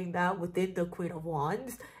highlighting that within the Queen of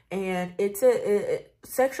Wands. And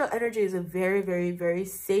sexual energy is a very, very, very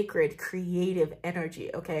sacred, creative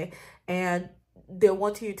energy, okay? And they're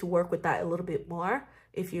wanting you to work with that a little bit more.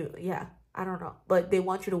 I don't know. But they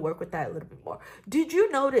want you to work with that a little bit more. Did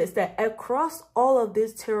you notice that across all of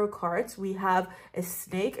these tarot cards, we have a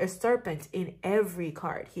snake, a serpent in every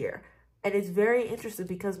card here? And it's very interesting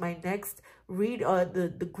because my next read,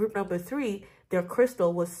 the group number 3, their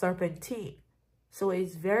crystal was serpentine. So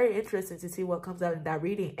it's very interesting to see what comes out in that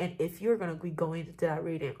reading, and if you're going to be going into that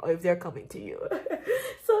reading, or if they're coming to you.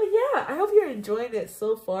 So yeah, I hope you're enjoying it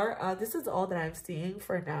so far. This is all that I'm seeing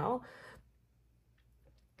for now.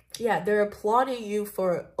 Yeah, they're applauding you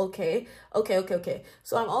for, okay.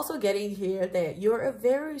 So I'm also getting here that you're a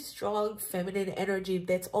very strong feminine energy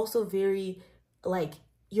that's also very, like,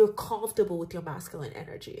 you're comfortable with your masculine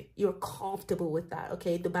energy. You're comfortable with that,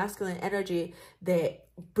 okay? The masculine energy that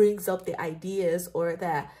brings up the ideas, or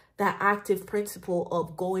that active principle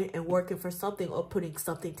of going and working for something or putting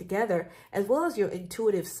something together, as well as your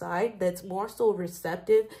intuitive side that's more so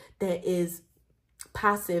receptive, that is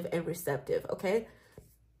passive and receptive, okay?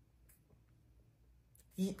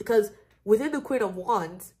 Because within the Queen of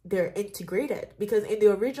Wands, they're integrated. Because in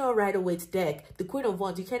the original Rider-Waite deck, the Queen of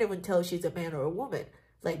Wands, you can't even tell she's a man or a woman.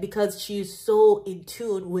 Like, because she's so in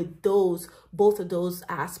tune with both of those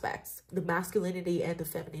aspects, the masculinity and the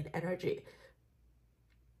feminine energy.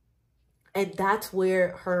 And that's where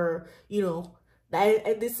her, you know,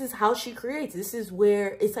 and this is how she creates. This is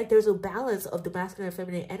where it's like there's a balance of the masculine and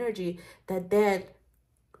feminine energy that then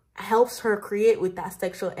helps her create with that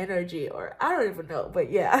sexual energy, or I don't even know,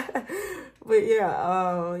 but yeah. But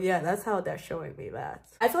yeah, yeah, that's how they're showing me that.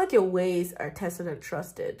 I feel like your ways are tested and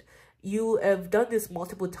trusted. You have done this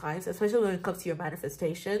multiple times, especially when it comes to your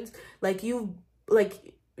manifestations. Like, you've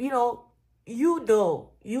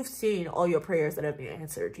seen all your prayers that have been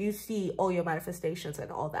answered. You see all your manifestations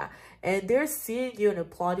and all that. And they're seeing you and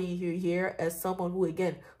applauding you here as someone who,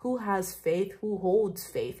 again, who has faith, who holds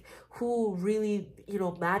faith, who really, you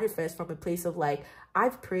know, manifests from a place of like,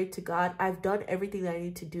 I've prayed to God. I've done everything that I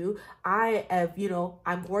need to do. I have, you know,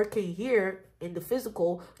 I'm working here in the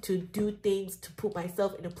physical to do things to put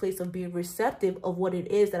myself in a place of being receptive of what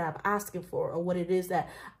it is that I'm asking for, or what it is that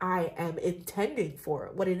I am intending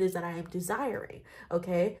for, what it is that I am desiring,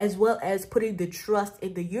 okay? As well as putting the trust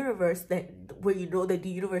in the universe, that where you know that the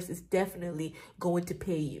universe is definitely going to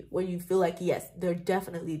pay you, where you feel like, yes, they're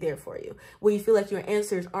definitely there for you, where you feel like your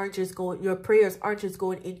answers aren't just going, your prayers aren't just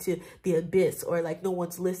going into the abyss, or like no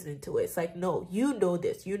one's listening to it. It's like, no, you know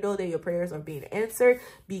this, you know that your prayers are being answered,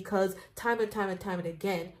 because time and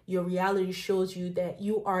again, your reality shows you that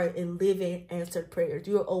you are a living answered prayers.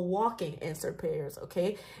 You're a walking answered prayers,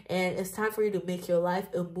 okay? And it's time for you to make your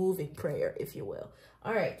life a moving prayer, if you will.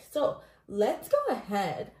 All right, so let's go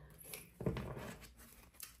ahead.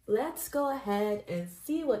 Let's go ahead and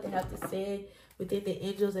see what they have to say within the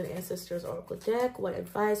Angels and Ancestors Oracle deck. What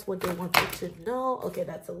advice, what they want you to know. Okay,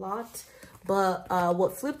 that's a lot. But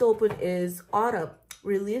what flipped open is Autumn.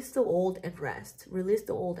 Release the old and rest. Release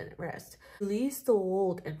the old and rest. Release the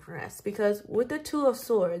old and rest. Because with the Two of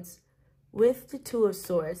Swords,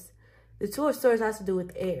 the Two of Swords has to do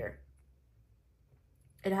with air.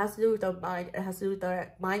 It has to do with our mind. It has to do with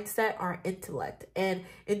our mindset, our intellect. And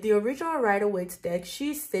in the original Rider-Waite deck,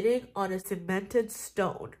 she's sitting on a cemented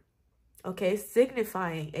stone. Okay,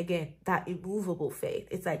 signifying, again, that immovable faith.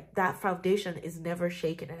 It's like that foundation is never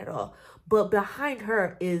shaken at all. But behind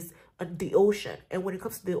her is the ocean. And when it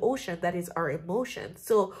comes to the ocean, that is our emotion.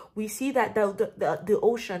 So we see that the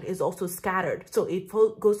ocean is also scattered. So it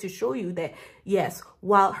goes to show you that, yes,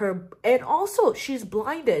 while and also she's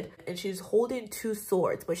blinded and she's holding two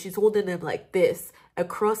swords, but she's holding them like this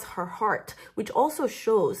across her heart, which also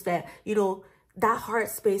shows that, you know, that heart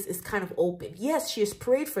space is kind of open. Yes, she has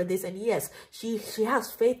prayed for this, and yes, she has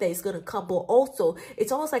faith that it's going to come, but also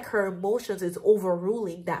it's almost like her emotions is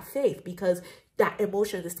overruling that faith, because that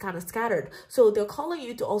emotion is kind of scattered. So they're calling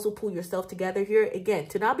you to also pull yourself together here, again,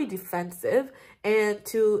 to not be defensive, and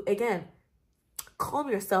to, again, calm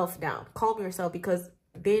yourself down. Calm yourself, because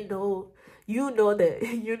they know, you know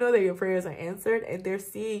that your prayers are answered, and they're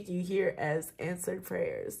seeing you here as answered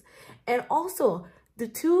prayers. And also, the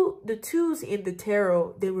twos in the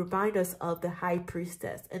tarot, they remind us of the High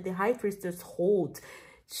Priestess. And the High Priestess holds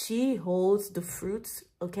the fruits,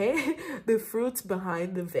 okay? The fruits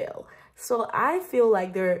behind the veil. So I feel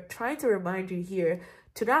like they're trying to remind you here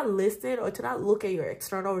to not listen or to not look at your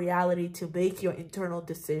external reality to make your internal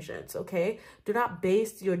decisions, okay? Do not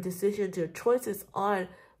base your decisions, your choices on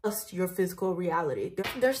just your physical reality.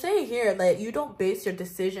 They're saying here that you don't base your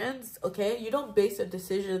decisions, okay? You don't base your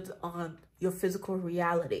decisions on your physical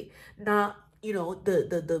reality, not, you know,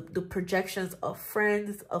 the projections of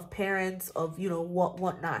friends, of parents, of, you know,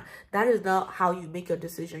 whatnot. That is not how you make your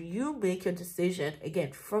decision. You make your decision,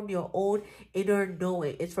 again, from your own inner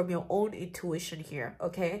knowing. It's from your own intuition here,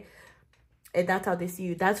 okay? And that's how they see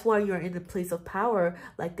you. That's why you're in the place of power,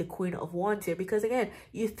 like the Queen of Wands here. Because, again,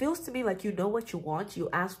 it feels to me like you know what you want, you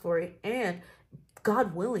ask for it, and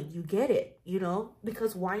God willing, you get it, you know?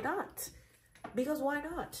 Because why not? Because why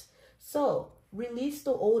not? So, release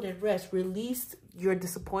the old and rest. Release your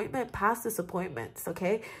disappointment, past disappointments,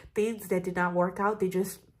 okay? Things that did not work out, they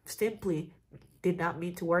just simply did not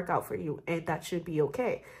mean to work out for you, and that should be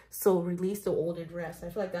okay. So, release the old and rest. I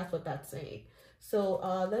feel like that's what that's saying.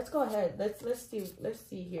 So, let's go ahead. Let's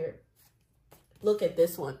see here. Look at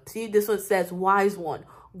this one. See, this one says wise one.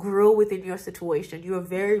 grow within your situation. You are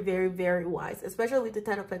very, very, very wise, especially with the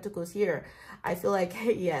Ten of Pentacles here. I feel like,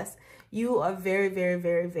 yes, you are very, very,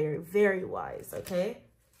 very, very, very wise, okay?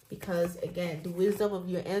 Because, again, the wisdom of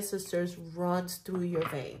your ancestors runs through your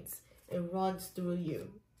veins. It runs through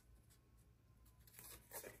you.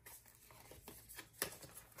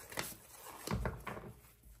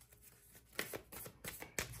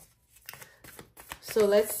 So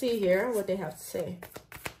let's see here what they have to say.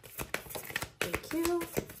 Thank you.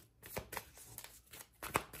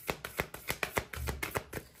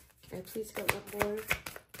 Can I please get one more?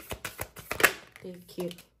 Thank you.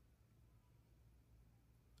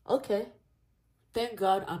 Okay. Thank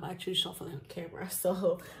God I'm actually shuffling on camera.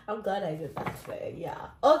 So I'm glad I did that today. Yeah.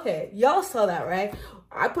 Okay. Y'all saw that, right?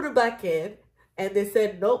 I put it back in and they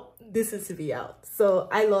said, nope, this is to be out. So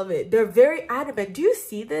I love it. They're very adamant. Do you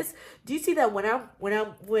see this? Do you see that when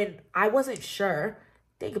I wasn't sure,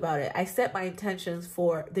 think about it. I set my intentions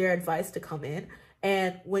for their advice to come in.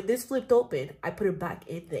 And when this flipped open, I put it back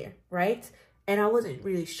in there, right? And I wasn't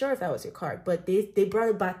really sure if that was your card, but they brought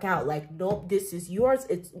it back out like, nope, this is yours.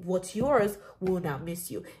 It's what's yours will not miss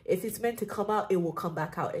you. If it's meant to come out, it will come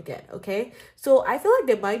back out again, okay? So I feel like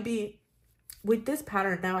there might be, with this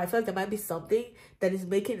pattern now, I feel like there might be something that is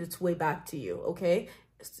making its way back to you, okay?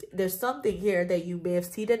 There's something here that you may have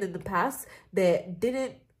seeded in the past that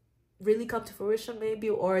didn't really come to fruition maybe,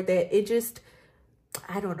 or that it just,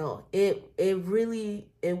 I don't know, it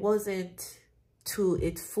wasn't to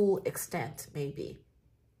its full extent maybe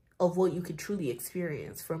of what you could truly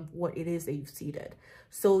experience from what it is that you've seeded.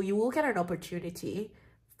 So you will get an opportunity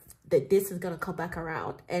that this is going to come back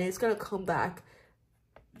around, and it's going to come back.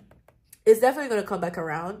 It's definitely going to come back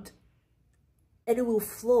around, and it will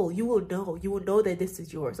flow. You will know that this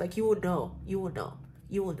is yours. Like you will know,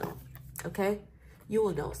 okay? You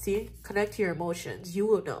will know. See, connect to your emotions. You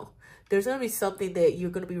will know. There's going to be something that you're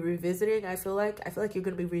going to be revisiting. I feel like you're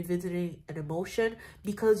going to be revisiting an emotion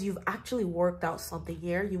because you've actually worked out something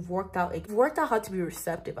here. You've worked out how to be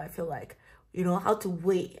receptive. I feel like, you know, how to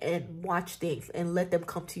wait and watch things and let them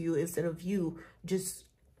come to you instead of you just,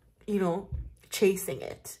 you know, chasing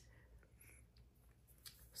it.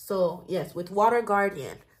 So yes, with Water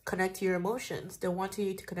Guardian, connect to your emotions. They're wanting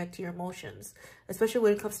you to connect to your emotions, especially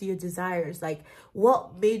when it comes to your desires. Like,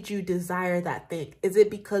 what made you desire that thing? Is it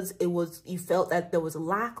because you felt that there was a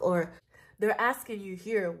lack? Or they're asking you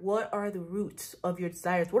here, what are the roots of your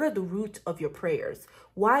desires? What are the roots of your prayers?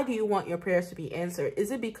 Why do you want your prayers to be answered? Is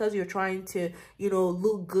it because you're trying to, you know,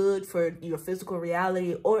 look good for your physical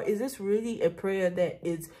reality? Or is this really a prayer that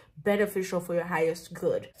is beneficial for your highest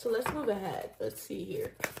good? So let's move ahead. Let's see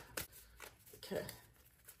here. Okay.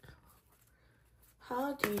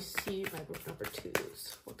 How do you see my group number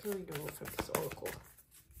 2s? What can we know from this oracle?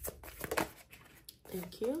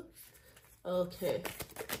 Thank you. Okay.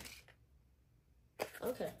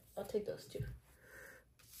 Okay, I'll take those 2.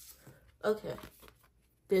 Okay.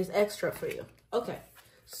 There's extra for you. Okay.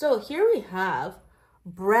 So here we have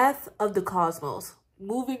Breath of the Cosmos.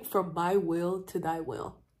 Moving from my will to thy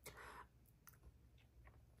will.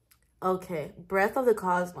 Okay. Breath of the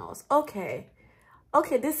Cosmos. Okay.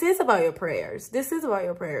 Okay, this is about your prayers. This is about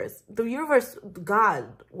your prayers. The universe, God,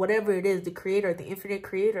 whatever it is, the creator, the infinite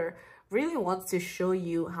creator, really wants to show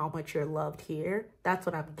you how much you're loved here. That's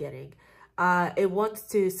what I'm getting. It wants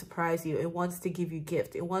to surprise you. It wants to give you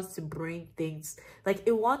gift. It wants to bring things. Like,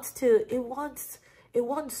 it wants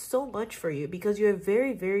so much for you because you're a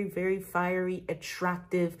very, very, very fiery,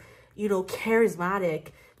 attractive, you know, charismatic,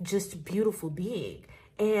 just beautiful being.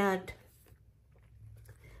 And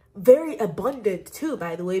very abundant too,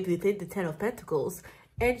 by the way, within the Ten of Pentacles.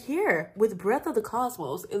 And here with Breath of the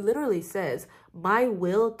Cosmos, it literally says, my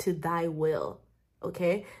will to thy will.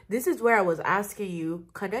 Okay, this is where I was asking you,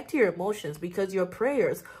 connect to your emotions, because your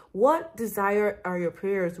prayers, what desire are your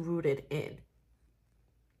prayers rooted in?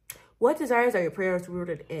 What desires are your prayers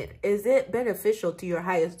rooted in? Is it beneficial to your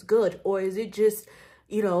highest good, or is it just,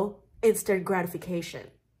 you know, instant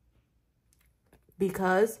gratification?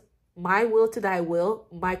 Because my will to thy will,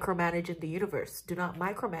 micromanaging the universe. Do not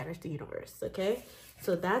micromanage the universe, okay?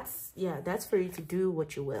 So that's, yeah, that's for you to do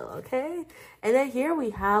what you will, okay? And then here we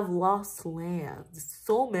have Lost Lands,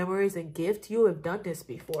 Soul Memories and Gift. You have done this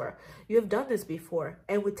before. You have done this before.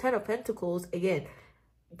 And with Ten of Pentacles, again,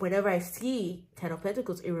 whenever I see Ten of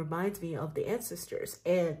Pentacles, it reminds me of the ancestors.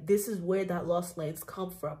 And this is where that Lost Lands come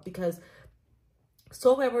from, because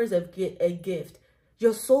Soul Memories and Gift,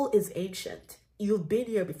 your soul is ancient. You've been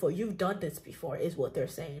here before. You've done this before is what they're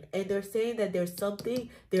saying. And they're saying that there's something,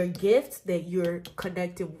 there are gifts that you're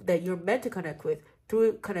connected, that you're meant to connect with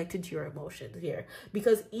through connecting to your emotions here.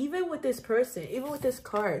 Because even with this person, even with this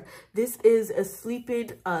card, this is a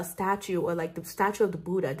sleeping statue, or like the statue of the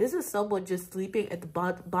Buddha. This is someone just sleeping at the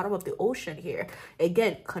bottom of the ocean here.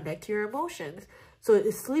 Again, connect to your emotions. So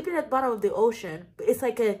it's sleeping at the bottom of the ocean. It's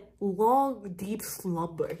like a long, deep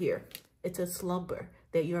slumber here. It's a slumber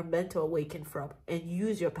that you're meant to awaken from and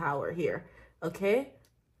use your power here. Okay?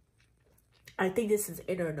 I think this is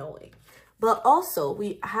inner knowing. But also,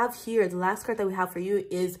 we have here, the last card that we have for you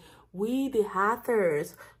is We the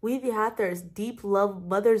Hathors. We the Hathors, deep love,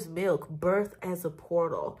 mother's milk, birth as a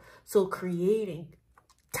portal. So creating,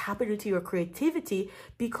 tapping into your creativity,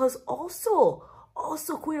 because also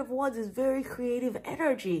Queen of Wands is very creative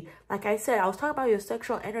energy. Like I said, I was talking about your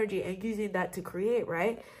sexual energy and using that to create,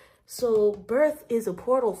 right? So birth is a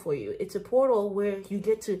portal for you. It's a portal where you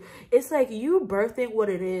get to, it's like you birthing what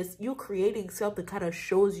it is, you creating something kind of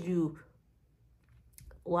shows you,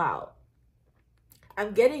 wow.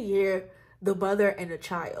 I'm getting here the mother and the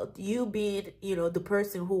child. You being, you know, the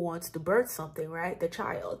person who wants to birth something, right? The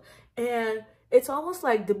child. And it's almost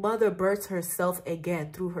like the mother births herself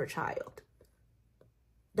again through her child.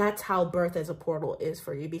 That's how birth as a portal is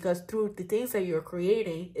for you, because through the things that you're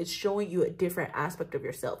creating, it's showing you a different aspect of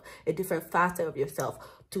yourself, a different facet of yourself,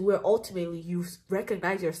 to where ultimately you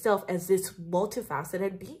recognize yourself as this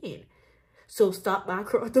multifaceted being. So stop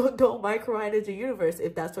don't micromanage the universe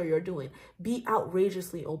if that's what you're doing. Be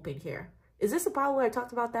outrageously open here. Is this a part where I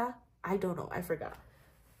talked about that? I don't know. I forgot.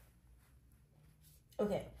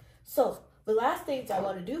 Okay, so the last things I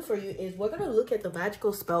want to do for you is we're going to look at the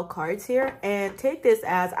magical spell cards here and take this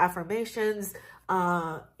as affirmations,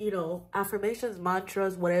 you know, affirmations,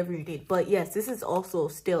 mantras, whatever you need. But yes, this is also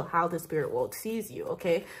still how the spirit world sees you,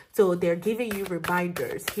 okay? So they're giving you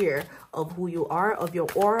reminders here of who you are, of your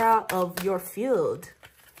aura, of your field,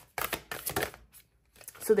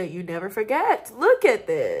 so that you never forget. Look at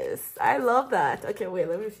this. I love that. Okay, wait,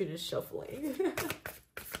 let me finish shuffling.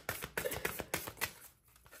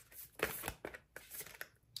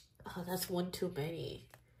 Oh, that's one too many.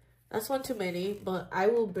 That's one too many, but I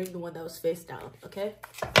will bring the one that was face down, okay?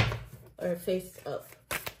 Or face up.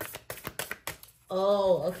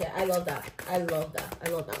 Oh, okay. I love that. I love that. I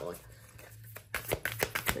love that one.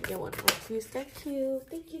 Let me get one more, please. Thank you.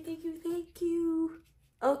 Thank you, thank you, thank you.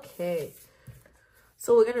 Okay.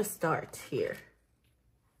 So we're going to start here.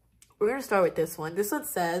 We're going to start with this one. This one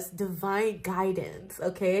says divine guidance,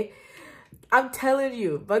 okay? I'm telling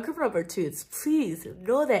you, my group number 2, please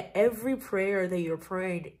know that every prayer that you're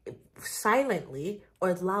praying silently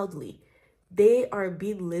or loudly, they are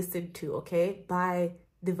being listened to, okay, by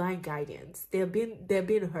divine guidance. They're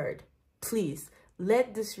being heard. Please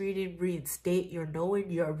let this reading reinstate your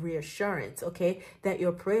knowing, your reassurance, okay, that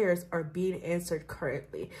your prayers are being answered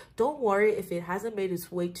currently. Don't worry if it hasn't made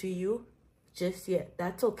its way to you just yet.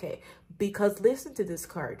 That's okay, because listen to this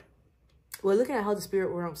card. We're looking at how the spirit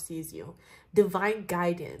realm sees you. Divine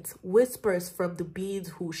guidance, whispers from the beings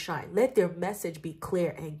who shine. Let their message be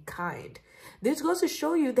clear and kind. This goes to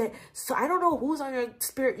show you that, so I don't know who's on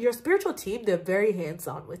your spiritual team. They're very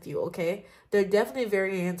hands-on with you, okay? They're definitely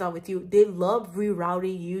very hands-on with you. They love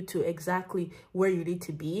rerouting you to exactly where you need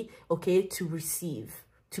to be, okay, to receive,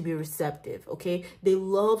 to be receptive, okay? They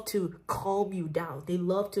love to calm you down. They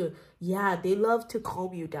love to, yeah, they love to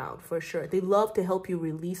calm you down for sure. They love to help you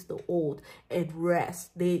release the old and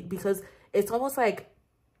rest. Because it's almost like,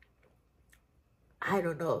 I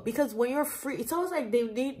don't know, because when you're free, it's almost like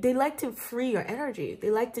they like to free your energy.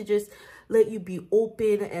 They like to just let you be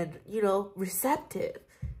open and, you know, receptive,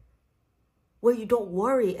 where you don't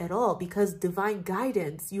worry at all, because divine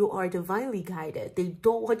guidance, you are divinely guided. They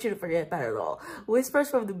don't want you to forget that at all.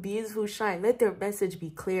 Whispers from the beings who shine, let their message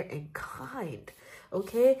be clear and kind,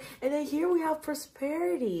 okay? And then here we have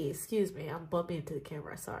prosperity. Excuse me, I'm bumping into the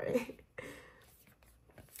camera, sorry.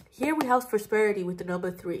 Here we have prosperity with the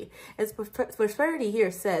number 3. And prosperity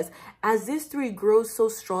here says, as this 3 grows so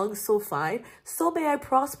strong, so fine, so may I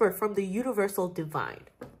prosper from the universal divine.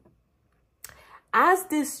 As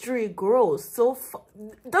this tree grows, so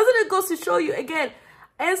doesn't it go to show you again,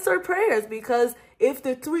 answer prayers? Because if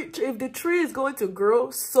the tree is going to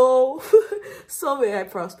grow, so may I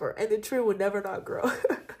prosper, and the tree will never not grow.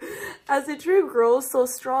 As the tree grows so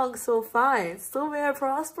strong, so fine, so may I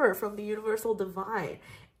prosper from the universal divine.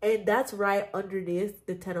 And that's right underneath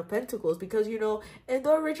the 10 of Pentacles, because, you know, in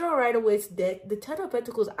the original Rider-Waite's deck, the 10 of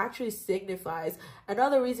Pentacles actually signifies,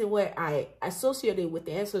 another reason why I associate it with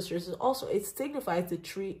the ancestors is also, it signifies the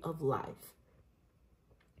tree of life.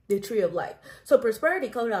 the tree of life. So prosperity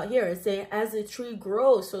coming out here and saying, as the tree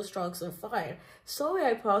grows, so strong, so fine. So may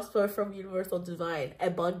I prosper from universal divine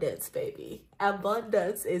abundance, baby.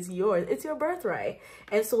 Abundance is yours. It's your birthright.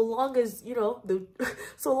 And so long as, you know,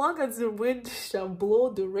 so long as the wind shall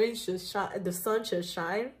blow, the rain shall shine, the sun shall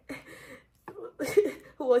shine,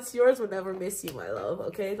 what's yours will never miss you, my love.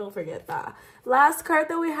 Okay, don't forget that. Last card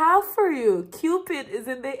that we have for you, Cupid is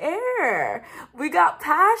in the air. We got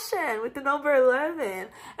passion with the number 11,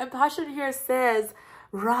 and passion here says,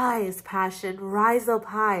 rise, passion, rise up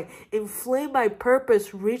high, inflame my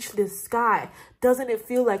purpose, reach the sky. Doesn't it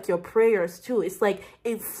feel like your prayers too? It's like,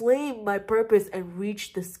 inflame my purpose and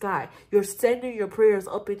reach the sky. You're sending your prayers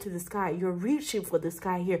up into the sky. You're reaching for the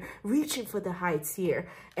sky here, reaching for the heights here,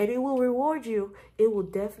 and it will reward you. It will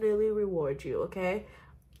definitely reward you, okay?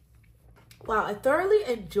 Wow, I thoroughly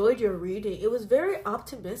enjoyed your reading. It was very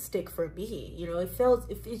optimistic for me. You know,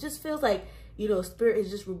 it just feels like, you know, Spirit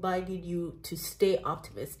is just reminding you to stay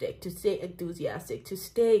optimistic, to stay enthusiastic, to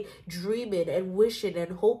stay dreaming and wishing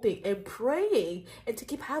and hoping and praying, and to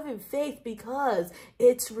keep having faith, because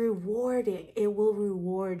it's rewarding. It will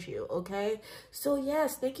reward you, okay? So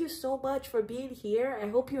yes, thank you so much for being here. I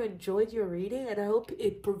hope you enjoyed your reading, and I hope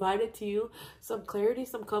it provided to you some clarity,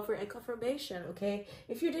 some comfort, and confirmation, okay?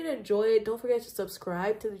 If you did enjoy it, don't forget to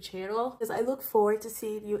subscribe to the channel, because I look forward to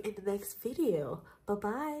seeing you in the next video.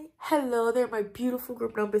 Bye-bye. Hello there, my beautiful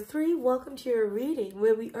group number 3. Welcome to your reading,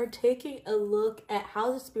 where we are taking a look at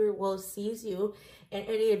how the spirit world sees you and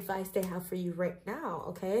any advice they have for you right now,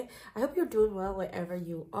 okay? I hope you're doing well wherever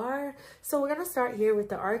you are. So we're going to start here with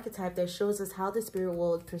the archetype that shows us how the spirit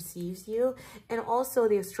world perceives you, and also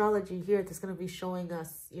the astrology here that's going to be showing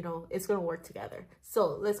us, you know, it's going to work together.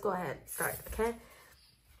 So let's go ahead and start, okay?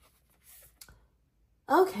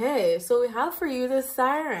 Okay, so we have for you the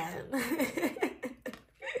Siren.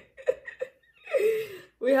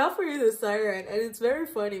 We have for you the Siren, and it's very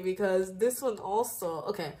funny because this one also,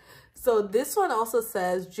 okay, so this one also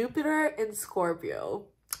says Jupiter in Scorpio.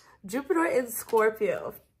 Jupiter in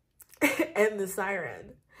Scorpio and the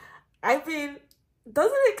Siren. I mean,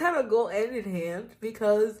 doesn't it kind of go hand in hand?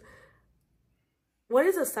 Because what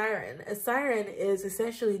is a siren? A siren is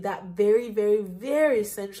essentially that very, very, very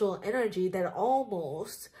sensual energy that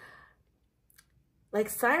almost, like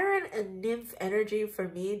siren and nymph energy for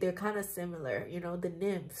me, they're kind of similar, you know, the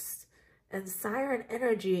nymphs. And siren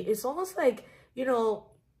energy is almost like, you know,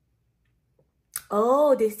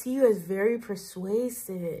 oh, they see you as very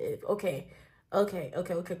persuasive. Okay.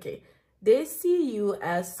 They see you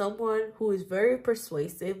as someone who is very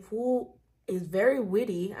persuasive, who is very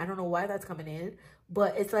witty. I don't know why that's coming in,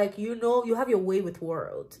 but it's like, you know, you have your way with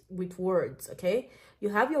words, okay? You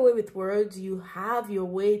have your way with words. You have your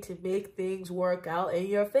way to make things work out in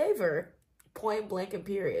your favor. Point blank and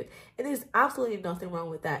period. And there's absolutely nothing wrong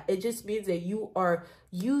with that. It just means that you are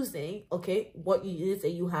using, okay, what it is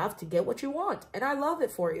that you have to get what you want. And I love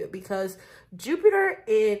it for you, because Jupiter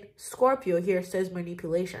in Scorpio here says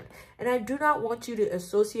manipulation. And I do not want you to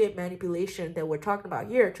associate manipulation that we're talking about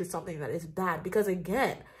here to something that is bad. Because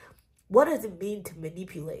again, what does it mean to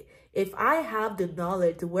manipulate? If I have the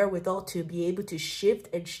knowledge, the wherewithal to be able to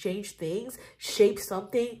shift and change things, shape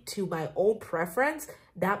something to my own preference,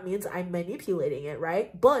 that means I'm manipulating it,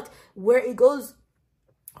 right? But where it goes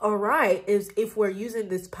awry is if we're using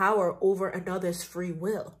this power over another's free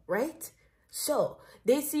will, right? So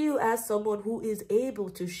they see you as someone who is able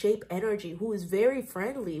to shape energy, who is very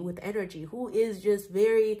friendly with energy, who is just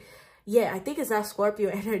very... Yeah, I think it's that Scorpio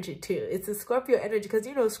energy too. It's a Scorpio energy because,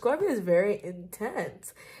 you know, Scorpio is very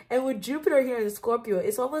intense. And with Jupiter here in Scorpio,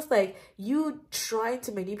 it's almost like you trying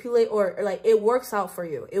to manipulate, or like it works out for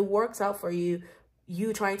you. It works out for you,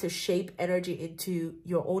 you trying to shape energy into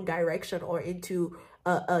your own direction, or into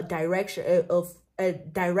a direction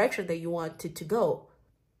that you want to go.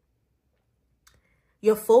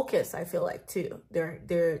 Your focus, I feel like too.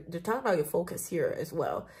 They're talking about your focus here as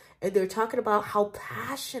well. And they're talking about how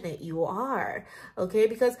passionate you are, okay?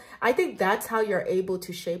 Because I think that's how you're able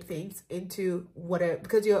to shape things into whatever,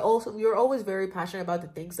 because you're always very passionate about the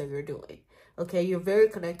things that you're doing, okay? You're very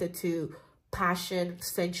connected to passion,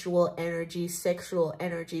 sensual energy, sexual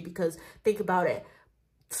energy, because think about it.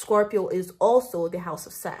 Scorpio is also the house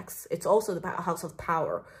of sex. It's also the house of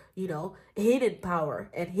power, you know, hidden power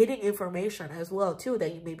and hidden information as well too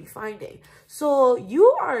that you may be finding. So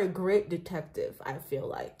you are a great detective. I feel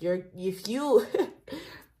like if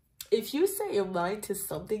you set your mind to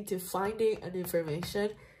something, to finding an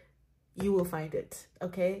information, you will find it.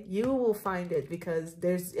 Okay, you will find it, because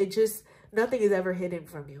nothing is ever hidden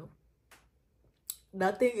from you.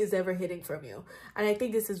 Nothing is ever hidden from you. And I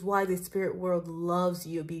think this is why the spirit world loves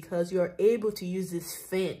you, because you're able to use this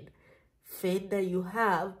fin that you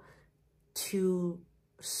have to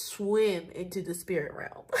swim into the spirit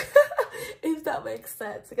realm. If that makes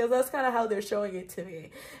sense, because that's kind of how they're showing it to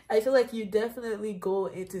me. I feel like you definitely go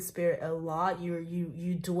into spirit a lot.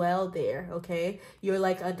 You dwell there, okay? You're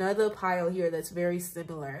like another pile here that's very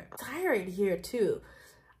similar. Tiring here too.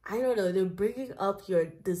 I don't know, they're bringing up your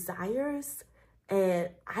desires, and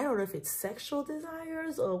I don't know if it's sexual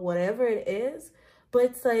desires or whatever it is, but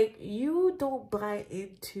it's like you don't buy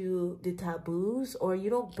into the taboos, or you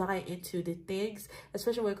don't buy into the things,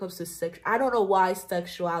 especially when it comes to sex. I don't know why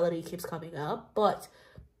sexuality keeps coming up, but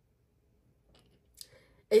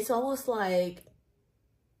it's almost like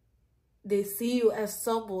they see you as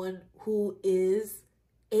someone who is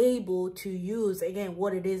able to use, again,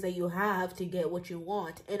 what it is that you have to get what you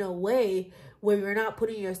want in a way where you're not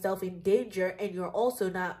putting yourself in danger, and you're also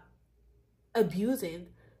not abusing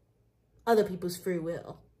other people's free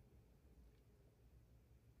will.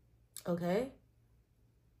 Okay?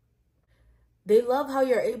 They love how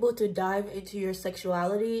you're able to dive into your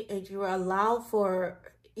sexuality, and you allow for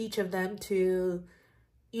each of them to,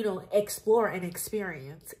 you know, explore and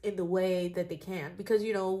experience in the way that they can. Because,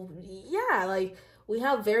 you know, yeah, like, we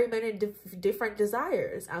have very many different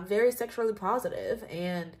desires. I'm very sexually positive,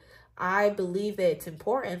 and I believe that it's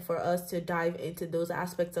important for us to dive into those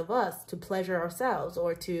aspects of us, to pleasure ourselves,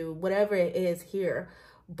 or to whatever it is here.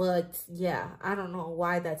 But yeah, I don't know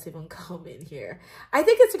why that's even coming here. I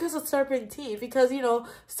think it's because of serpentine, because, you know,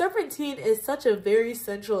 serpentine is such a very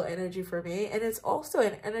central energy for me. And it's also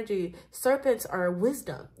an energy, serpents are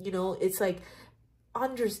wisdom, you know, it's like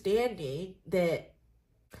understanding that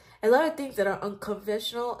a lot of things that are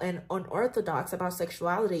unconventional and unorthodox about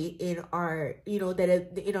sexuality in our, you know,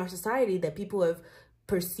 in our society that people have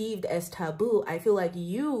perceived as taboo, I feel like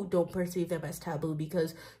you don't perceive them as taboo,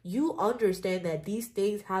 because you understand that these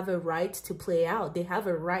things have a right to play out. They have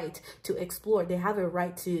a right to explore. They have a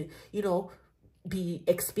right to, you know, be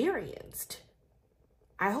experienced.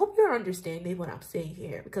 I hope you're understanding what I'm saying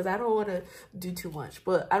here, because I don't want to do too much,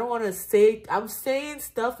 but I don't want to say, I'm saying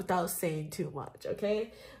stuff without saying too much,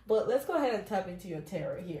 okay? But let's go ahead and tap into your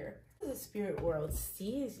tarot here. The spirit world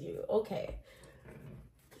sees you. Okay.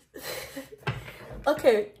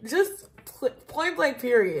 Okay, just point blank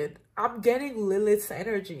period. I'm getting Lilith's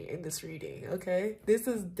energy in this reading, okay? This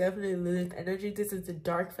is definitely Lilith energy. This is the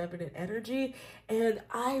dark feminine energy, and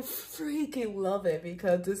I freaking love it,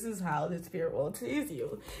 because this is how the spirit world sees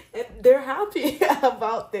you. And they're happy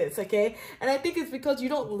about this, okay? And I think it's because you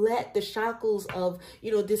don't let the shackles of,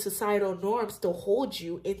 you know, the societal norms to hold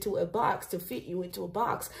you into a box, to fit you into a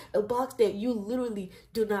box that you literally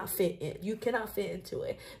do not fit in. You cannot fit into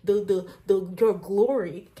it. Your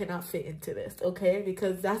glory cannot fit into this, okay?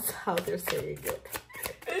 Because that's how they're saying it.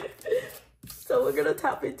 So we're gonna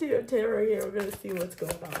tap into your tarot here. We're gonna see what's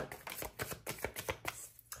going on.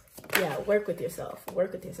 Yeah, work with yourself.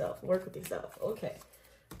 Work with yourself. Work with yourself. Okay.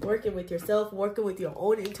 Working with yourself, working with your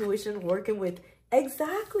own intuition, working with...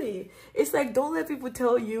 Exactly. It's like, don't let people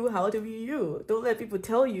tell you how to be you. Don't let people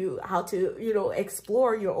tell you how to, you know,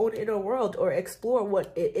 explore your own inner world, or explore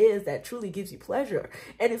what it is that truly gives you pleasure.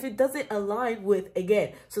 And if it doesn't align with,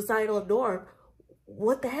 again, societal norm,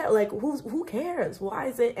 what the hell? Like, who cares? Why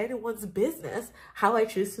is it anyone's business how I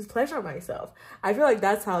choose to pleasure myself? I feel like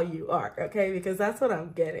that's how you are, okay? Because that's what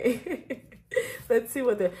I'm getting. Let's see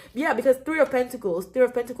what the... Yeah, because Three of Pentacles,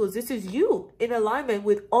 this is you in alignment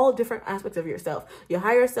with all different aspects of yourself. Your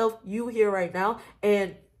higher self, you here right now,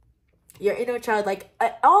 and your inner child, like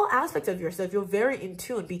all aspects of yourself. You're very in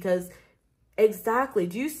tune, because exactly,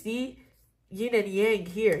 do you see yin and yang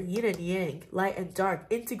here? Yin and yang, light and dark,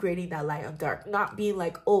 integrating that light and dark, not being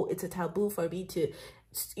like, oh, it's a taboo for me to,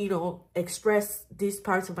 you know, express these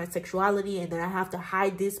parts of my sexuality, and then I have to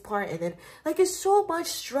hide this part, and then, like, it's so much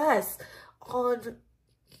stress on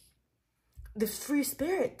the free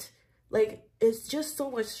spirit. Like, it's just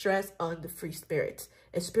so much stress on the free spirit,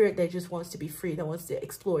 a spirit that just wants to be free, that wants to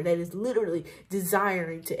explore, that is literally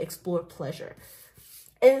desiring to explore pleasure.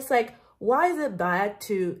 And it's like, why is it bad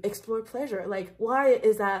to explore pleasure? Like, why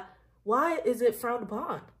is it frowned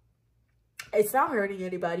upon? It's not hurting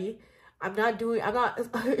anybody. I'm not,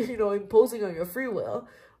 you know, imposing on your free will.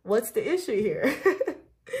 What's the issue here?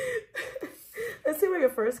 Let's see what your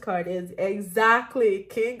first card is. Exactly.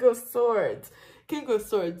 King of Swords. King of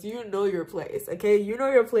Swords. You know your place, okay? You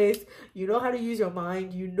know your place. You know how to use your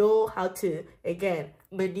mind. You know how to, again,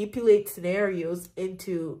 manipulate scenarios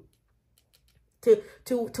into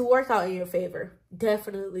to work out in your favor.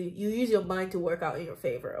 Definitely, you use your mind to work out in your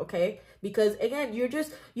favor, okay? Because again,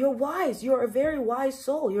 you're wise. You're a very wise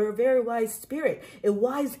soul. You're a very wise spirit, a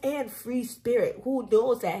wise and free spirit who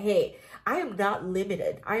knows that, hey, I am not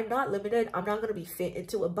limited. I am not limited. I'm not going to be fit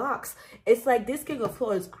into a box. It's like this King of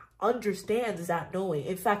Swords understands that knowing.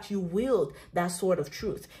 In fact, you wield that sort of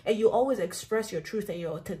truth, and you always express your truth and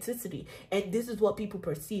your authenticity. And this is what people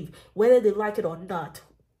perceive, whether they like it or not.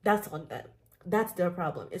 That's on them. That's their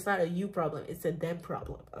problem. It's not a you problem. It's a them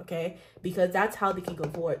problem, okay? Because that's how the King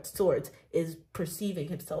of Swords is perceiving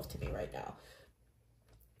himself to me right now.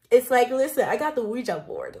 It's like, listen, I got the Ouija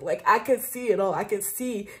board. Like, I can see it all. I can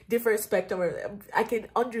see different spectrum. I can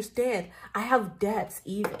understand. I have depths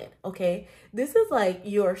even, okay? This is like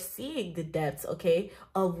you're seeing the depths, okay,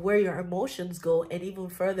 of where your emotions go and even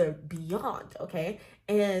further beyond, okay?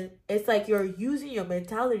 And it's like you're using your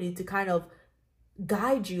mentality to kind of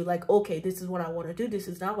guide you, like, okay, this is what I want to do, this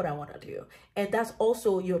is not what I want to do. And that's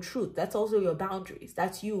also your truth. That's also your boundaries.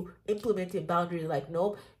 That's you implementing boundaries, like,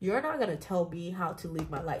 nope, you're not going to tell me how to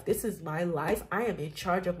live my life. This is my life. I am in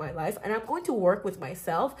charge of my life, and I'm going to work with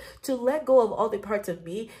myself to let go of all the parts of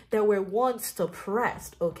me that were once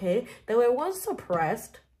suppressed, okay? That were once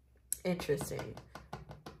suppressed. Interesting.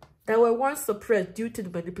 That were once suppressed due to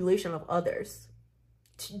the manipulation of others.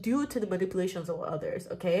 Due to the manipulations of others,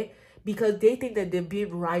 okay? Because they think that they're being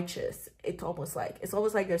righteous. It's almost like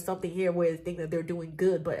there's something here where they think that they're doing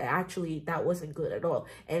good, but actually that wasn't good at all.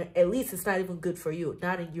 And at least it's not even good for you.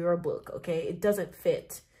 Not in your book, okay? It doesn't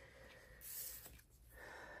fit.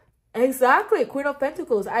 Exactly. Queen of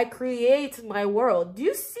Pentacles. I create my world. Do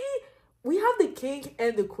you see? We have the king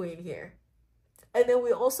and the queen here. And then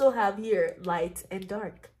we also have here light and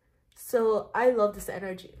dark. So I love this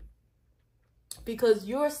energy. Because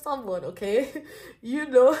you're someone, okay, you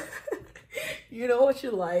know what you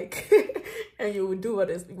like, and you will do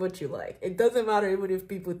what you like. It doesn't matter even if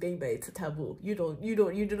people think that it's a taboo. You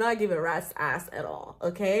do not give a rat's ass at all,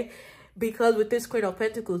 okay? Because with this Queen of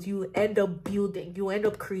Pentacles, you end up building, you end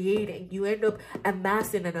up creating, you end up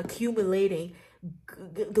amassing and accumulating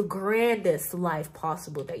the grandest life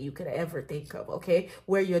possible that you could ever think of, okay?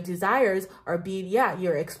 Where your desires are being,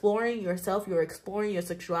 you're exploring yourself, you're exploring your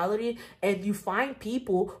sexuality, and you find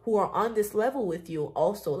people who are on this level with you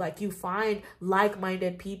also. Like, you find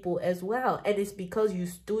like-minded people as well. And it's because you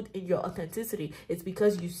stood in your authenticity. It's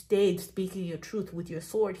because you stayed speaking your truth with your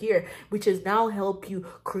sword here, which has now helped you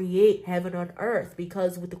create heaven on earth.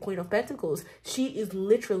 Because with the Queen of Pentacles, she is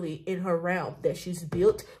literally in her realm that she's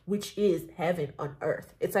built, which is heaven on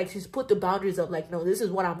earth. It's like she's put the boundaries of, like, no, this is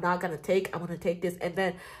what I'm not gonna take. I'm gonna take this. And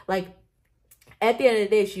then, like, at the end of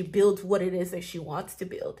the day, she builds what it is that she wants to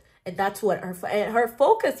build. And that's what her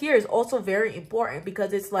focus here is also very important,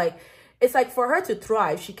 because it's like for her to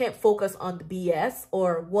thrive, she can't focus on the BS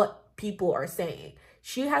or what people are saying.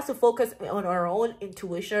 She has to focus on her own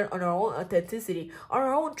intuition, on her own authenticity, on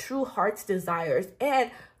her own true heart's desires,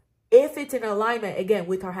 and if it's in alignment, again,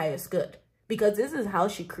 with her highest good. Because this is how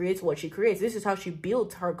she creates what she creates. This is how she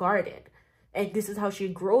builds her garden. And this is how she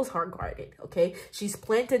grows her garden, okay? She's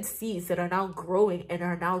planted seeds that are now growing and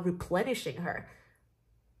are now replenishing her.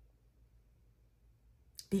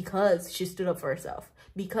 Because she stood up for herself.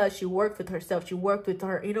 Because she worked with herself. She worked with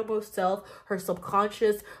her innermost self, her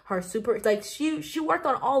subconscious, her super... Like, she worked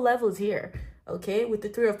on all levels here, okay, with the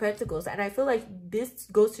Three of Pentacles. And I feel like this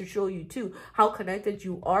goes to show you too how connected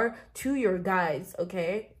you are to your guides,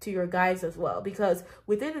 okay, to your guides as well. Because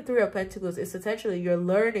within the Three of Pentacles, it's essentially you're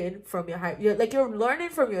learning from you're learning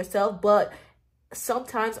from yourself, but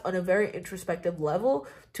sometimes on a very introspective level,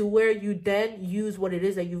 to where you then use what it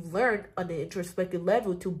is that you've learned on the introspective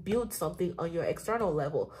level to build something on your external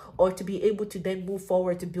level, or to be able to then move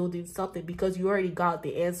forward to building something, because you already got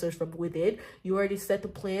the answers from within. You already set the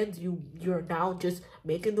plans. You're now just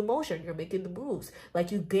making the motion. You're making the moves.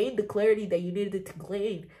 Like, you gained the clarity that you needed to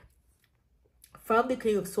gain from the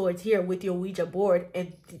King of Swords here with your Ouija board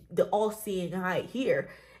and the all-seeing eye here.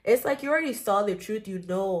 It's like you already saw the truth. You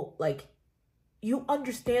know, like, you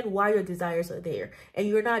understand why your desires are there, and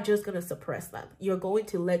you're not just going to suppress them. You're going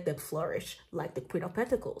to let them flourish like the Queen of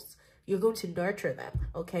Pentacles. You're going to nurture them,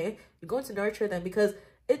 okay? You're going to nurture them because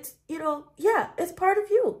it's, it's part of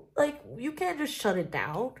you. Like, you can't just shut it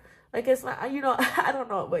down. Like, it's not, I don't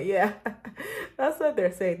know, but yeah, that's what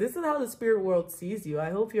they're saying. This is how the spirit world sees you. I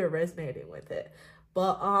hope you're resonating with it.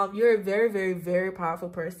 But you're a very, very, very powerful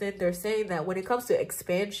person. They're saying that when it comes to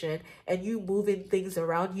expansion and you moving things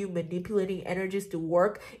around, you manipulating energies to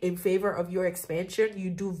work in favor of your expansion, you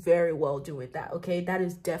do very well doing that, okay? That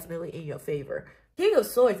is definitely in your favor. King of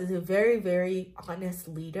Swords is a very, very honest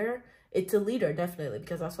leader. It's a leader, definitely,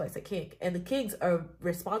 because that's why it's a king. And the kings are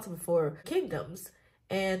responsible for kingdoms,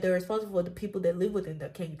 and they're responsible for the people that live within the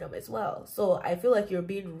kingdom as well. So I feel like you're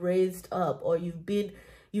being raised up, or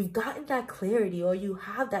you've gotten that clarity, or you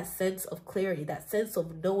have that sense of clarity, that sense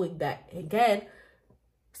of knowing that, again,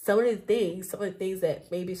 some of the things that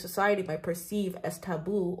maybe society might perceive as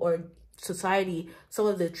taboo, or some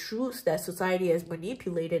of the truths that society has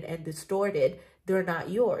manipulated and distorted, they're not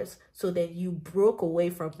yours. So then you broke away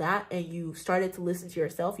from that, and you started to listen to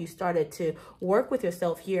yourself. You started to work with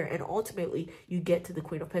yourself here, and ultimately you get to the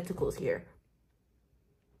Queen of Pentacles here.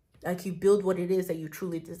 Like, you build what it is that you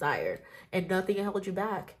truly desire, and nothing held you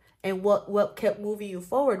back. And what kept moving you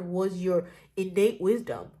forward was your innate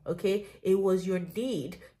wisdom, okay? It was your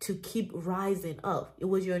need to keep rising up. It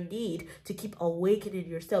was your need to keep awakening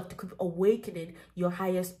yourself, to keep awakening your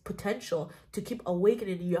highest potential, to keep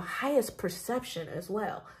awakening your highest perception as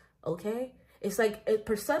well, okay? It's like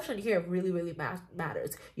perception here really, really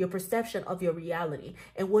matters. Your perception of your reality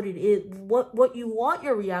and what it is, what you want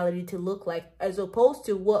your reality to look like, as opposed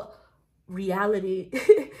to what reality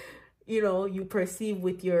you know, you perceive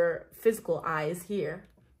with your physical eyes here.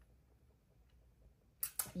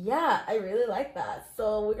 Yeah, I really like that.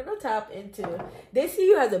 So we're gonna tap into, they see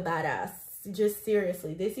you as a badass. Just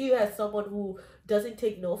seriously, they see you as someone who doesn't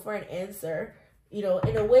take no for an answer, you know,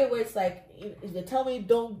 in a way where it's like, you tell me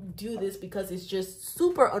don't do this because it's just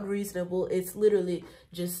super unreasonable. It's literally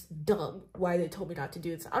just dumb why they told me not to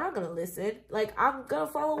do this. I'm not gonna listen. Like, I'm gonna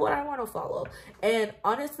follow what I want to follow. And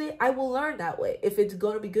honestly, I will learn that way. If it's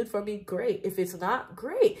gonna be good for me, great. If it's not,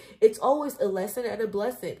 great. It's always a lesson and a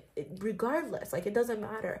blessing, regardless. Like, it doesn't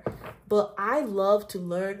matter. But I love to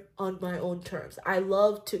learn on my own terms. I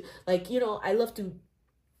love to, like, you know, I love to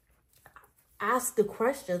ask the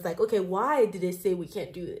questions, like, okay, why did they say we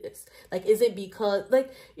can't do this? Like, is it because,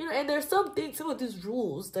 like, you know, and there's some things, some of these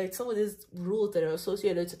rules, like some of these rules that are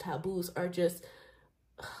associated to taboos are just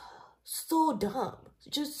so dumb,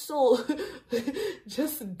 just so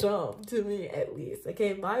just dumb to me, at least,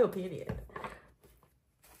 okay, in my opinion.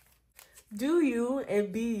 Do you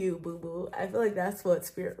and be you, boo-boo. I feel like that's what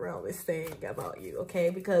Spirit Realm is saying about you,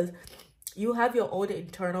 okay? Because you have your own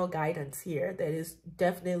internal guidance here that is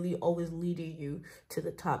definitely always leading you to the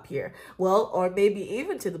top here. Well, or maybe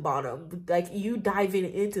even to the bottom. Like, you diving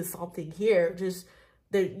into something here, just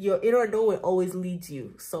that your inner knowing always leads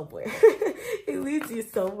you somewhere. It leads you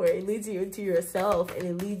somewhere. It leads you into yourself, and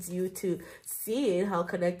it leads you to seeing how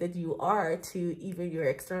connected you are to even your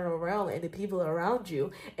external realm and the people around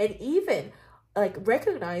you. And even like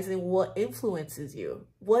recognizing what influences you.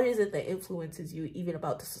 What is it that influences you even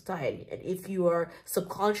about the society? And if you are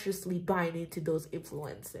subconsciously buying into those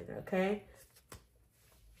influencing, okay?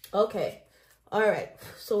 Okay. All right.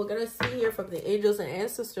 So we're going to see here from the angels and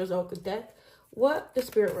ancestors of death what the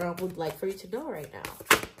spirit realm would like for you to know right now.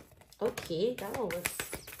 Okay. That one was...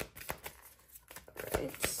 All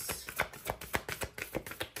right.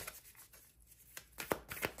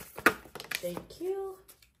 Thank you.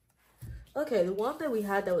 Okay, the one that we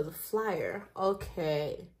had that was a flyer.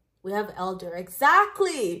 Okay, we have elder.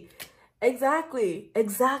 Exactly.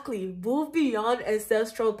 Move beyond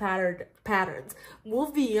ancestral patterns.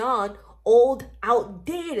 Move beyond old,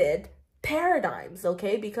 outdated paradigms,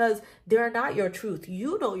 okay? Because they're not your truth.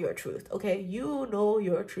 You know your truth, okay? You know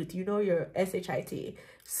your truth. You know your SHIT.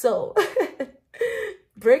 So,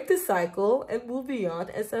 break the cycle and move beyond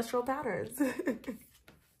ancestral patterns.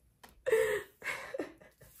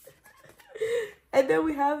 And then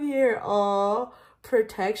we have here,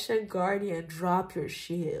 protection, guardian, drop your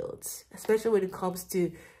shields. Especially when it comes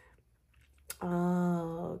to,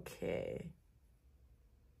 okay.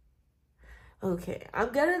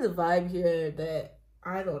 I'm getting the vibe here that,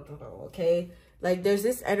 I don't know, okay? Like, there's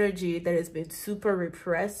this energy that has been super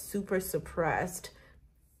repressed, super suppressed.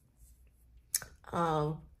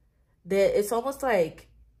 That it's almost like,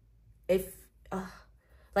 if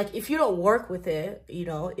you don't work with it, you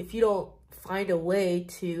know, if you don't find a way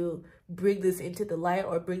to bring this into the light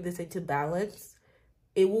or bring this into balance,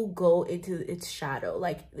 it will go into its shadow.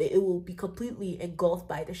 Like, it will be completely engulfed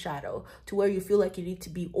by the shadow, to where you feel like you need to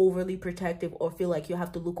be overly protective, or feel like you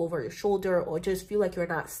have to look over your shoulder, or just feel like you're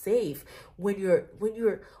not safe when you're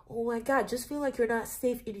oh my God, just feel like you're not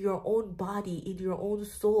safe in your own body, in your own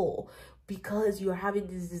soul, because you're having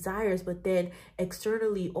these desires, but then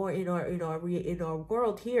externally or in our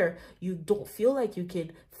world here, you don't feel like you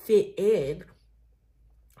can fit in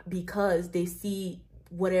because they see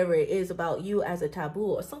whatever it is about you as a taboo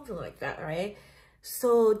or something like that, right?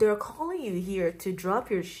 So they're calling you here to drop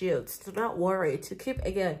your shields, to not worry, to keep,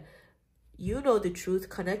 again, You know the truth.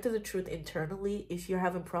 Connect to the truth internally if you're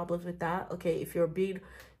having problems with that. Okay, if you're being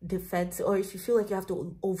defensive, or if you feel like you have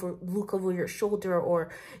to look over your shoulder, or,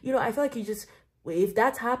 you know, I feel like you just, if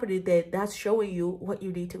that's happening, then that's showing you what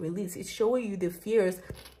you need to release. It's showing you the fears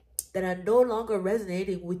that are no longer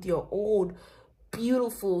resonating with your own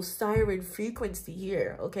beautiful siren frequency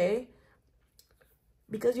here, okay?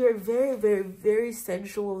 Because you're a very, very, very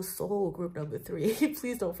sensual soul, group number 3.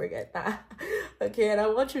 Please don't forget that. Okay, and I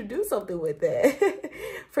want you to do something with it.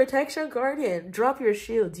 Protection guardian. Drop your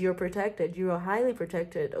shields. You're protected. You are highly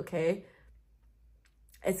protected, okay?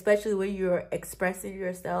 Especially when you're expressing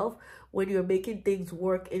yourself, when you're making things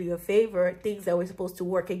work in your favor, things that were supposed to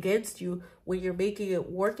work against you, when you're making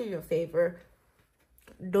it work in your favor,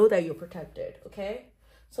 know that you're protected, okay?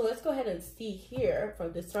 So let's go ahead and see here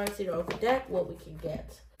from the Star Seed Oracle deck what we can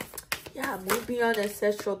get. Yeah, move beyond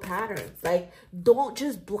ancestral patterns. Like, don't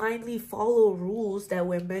just blindly follow rules that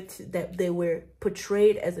were meant to, that they were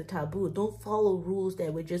portrayed as a taboo. Don't follow rules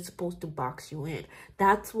that were just supposed to box you in.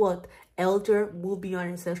 That's what Elder Move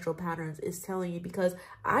Beyond Ancestral Patterns is telling you, because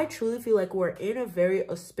I truly feel like we're in a very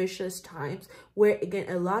auspicious times where, again,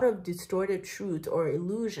 a lot of distorted truths or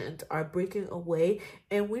illusions are breaking away,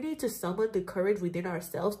 and we need to summon the courage within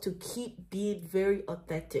ourselves to keep being very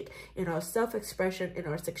authentic in our self-expression, in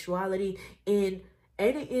our sexuality, in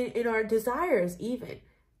our desires even,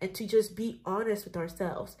 and to just be honest with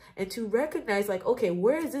ourselves and to recognize, like, okay,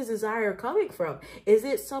 where is this desire coming from? Is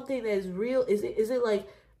it something that is real? Is it like,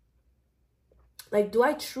 do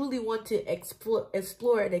I truly want to explore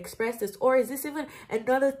and express this? Or is this even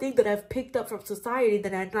another thing that I've picked up from society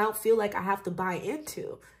that I now feel like I have to buy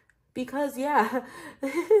into? Because, yeah,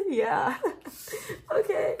 yeah.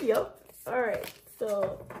 Okay, yep. All right,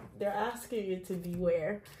 so they're asking you to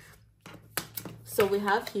beware. So we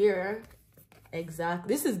have here,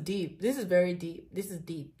 exactly, this is deep. This is very deep. This is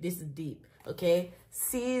deep. This is deep, okay?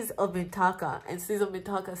 Seas of Mintaka. And Seas of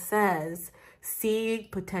Mintaka says, seeing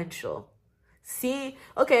potential. See,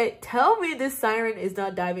 okay, tell me this siren is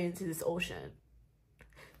not diving into this ocean.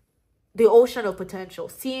 The ocean of potential,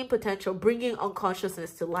 seeing potential, bringing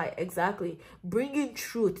unconsciousness to light. Exactly. Bringing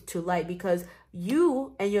truth to light, because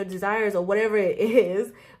you and your desires, or whatever it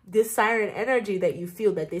is, this siren energy that you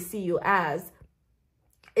feel that they see you as,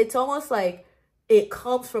 it's almost like it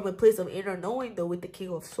comes from a place of inner knowing, though, with the King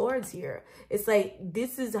of Swords here. It's like,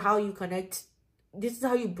 this is how you connect. This is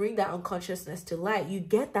how you bring that unconsciousness to light. You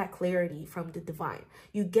get that clarity from the divine.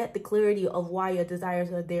 You get the clarity of why your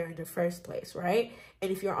desires are there in the first place, right?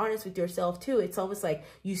 And if you're honest with yourself too, it's almost like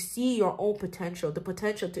you see your own potential, the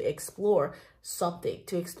potential to explore something,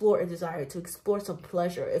 to explore a desire, to explore some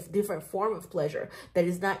pleasure, a different form of pleasure that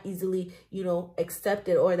is not easily, you know,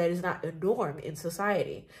 accepted, or that is not a norm in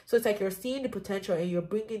society. So it's like you're seeing the potential and you're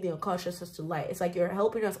bringing the unconsciousness to light. It's like you're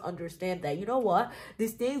helping us understand that, you know what,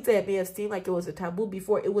 these things that may have seemed like it was a taboo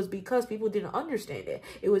before, it was because people didn't understand it.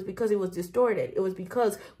 It was because it was distorted. It was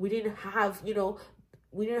because we didn't have, you know,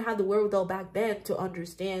 we didn't have the wherewithal back then to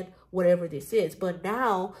understand whatever this is. But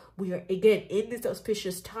now we are, again, in these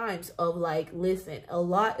auspicious times of, like, listen, a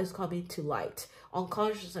lot is coming to light.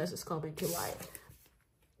 Unconsciousness is coming to light.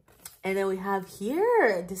 And then we have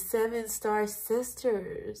here the 7-star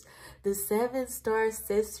sisters. The 7-star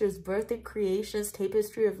sisters, birth and creations,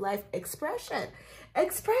 tapestry of life, expression.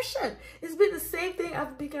 Expression. It's been the same thing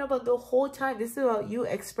I've been picking up on the whole time. This is about you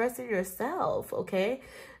expressing yourself, okay?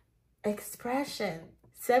 Expression.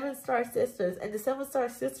 7-star sisters, and the 7-star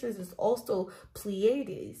sisters is also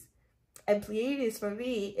Pleiades, and Pleiades for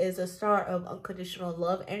me is a star of unconditional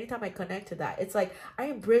love. Anytime I connect to that, it's like I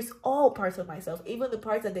embrace all parts of myself, even the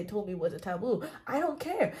parts that they told me was a taboo. I don't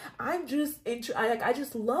care. I'm just I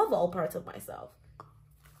just love all parts of myself.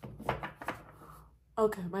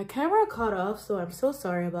 Okay, my camera cut off, so I'm so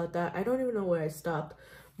sorry about that. I don't even know where I stopped.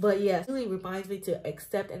 But yeah, it really reminds me to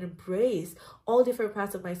accept and embrace all different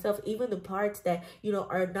parts of myself, even the parts that, you know,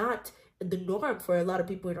 are not the norm for a lot of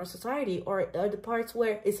people in our society, or the parts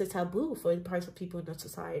where it's a taboo for the parts of people in our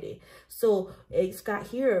society. So it's got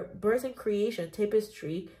here birth and creation,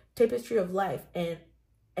 tapestry of life, and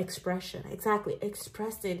expression. Exactly.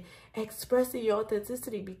 Expressing your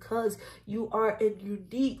authenticity, because you are a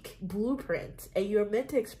unique blueprint and you're meant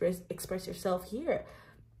to express yourself here.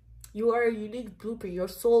 You are a unique blueprint. Your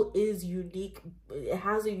soul is unique. It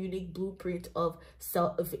has a unique blueprint of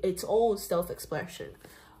its own self-expression.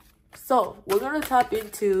 So we're gonna tap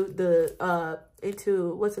into the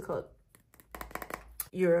what's it called?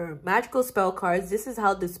 Your magical spell cards. This is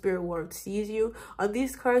how the spirit world sees you. On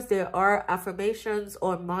these cards, there are affirmations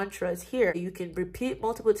or mantras here. You can repeat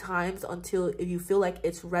multiple times until you feel like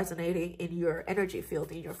it's resonating in your energy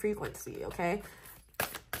field, in your frequency, okay?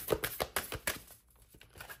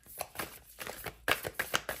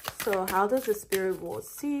 So how does the spirit world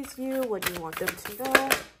sees you? What do you want them to know?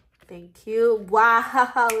 Thank you.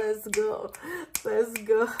 Wow, let's go. Let's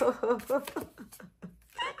go.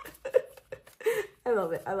 I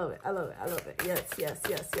love it. I love it. I love it. I love it. Yes, yes,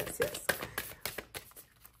 yes, yes, yes.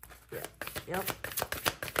 Yeah. Yep.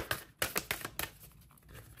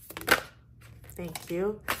 Thank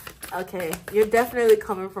you. Okay, you're definitely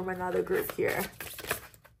coming from another group here.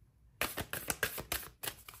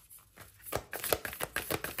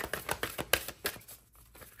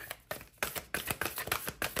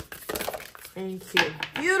 Thank you.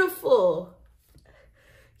 Beautiful.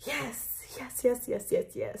 Yes, yes, yes, yes, yes,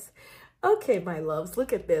 yes. Okay, my loves,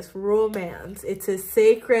 look at this. Romance. It's a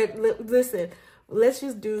sacred... Listen, let's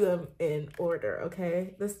just do them in order,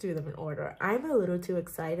 okay? Let's do them in order. I'm a little too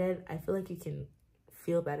excited. I feel like you can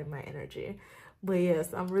feel that in my energy. But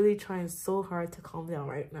yes, I'm really trying so hard to calm down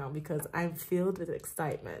right now because I'm filled with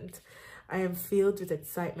excitement. I am filled with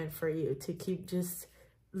excitement for you to keep just...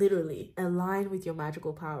 literally align with your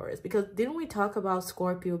magical powers, because didn't we talk about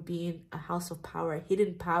Scorpio being a house of power,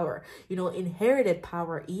 hidden power, you know, inherited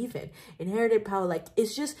power, even inherited power? Like,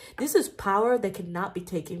 it's just, this is power that cannot be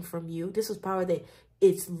taken from you. This is power that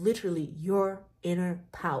it's literally your inner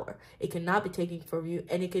power. It cannot be taken from you,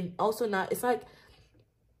 and it can also not, it's like,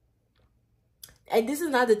 and this is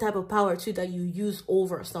not the type of power too that you use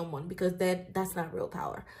over someone, because then that's not real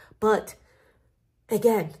power. But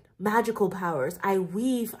again, magical powers. I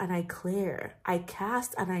weave and I clear. I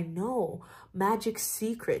cast and I know. Magic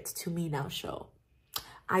secrets to me now show.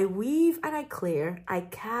 I weave and I clear. I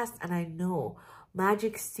cast and I know.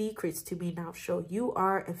 Magic secrets to me now show. You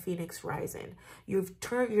are a phoenix rising.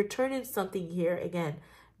 You're turning something here again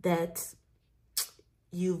that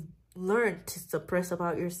you've learned to suppress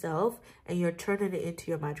about yourself, and you're turning it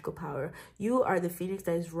into your magical power. You are the phoenix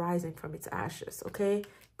that is rising from its ashes, okay?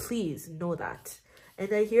 Please know that. And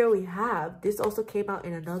then here we have, this also came out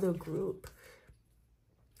in another group.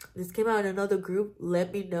 This came out in another group.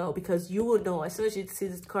 Let me know, because you will know. As soon as you see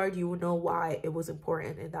this card, you will know why it was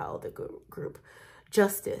important in that other group.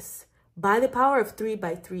 Justice. By the power of 3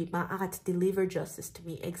 by 3, Ma'at, deliver justice to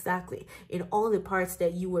me. Exactly. In all the parts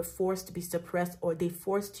that you were forced to be suppressed, or they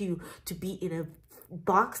forced you to be in a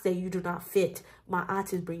box that you do not fit,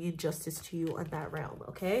 Ma'at is bringing justice to you on that realm,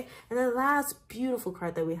 okay? And the last beautiful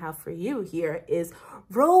card that we have for you here is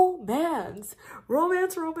romance.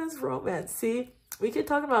 Romance, romance, romance. See, we can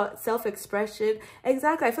talk about self-expression.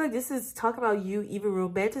 Exactly. I feel like this is talking about you even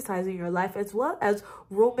romanticizing your life, as well as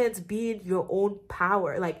romance being your own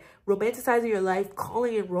power. Like romanticizing your life,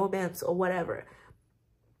 calling it romance or whatever.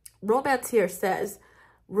 Romance here says,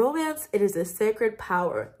 romance, it is a sacred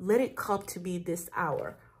power. Let it come to me this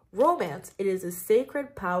hour. Romance, it is a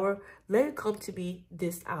sacred power. Let it come to me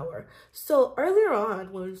this hour. So earlier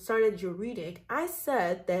on, when we started your reading, I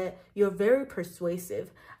said that you're very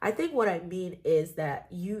persuasive. I think what I mean is that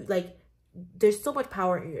you, like, there's so much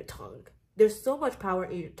power in your tongue. There's so much power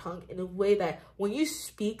in your tongue, in a way that when you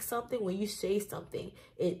speak something, when you say something,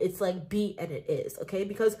 it's like be and it is, okay?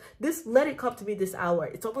 Because this, let it come to me this hour,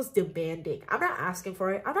 it's almost demanding. I'm not asking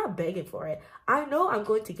for it. I'm not begging for it. I know I'm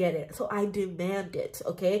going to get it. So I demand it,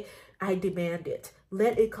 okay? I demand it.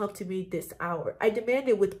 Let it come to me this hour. I demand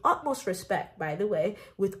it with utmost respect, by the way,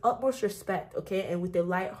 with utmost respect, okay? And with a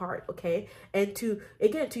light heart, okay? And to,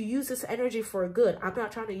 again, to use this energy for good. I'm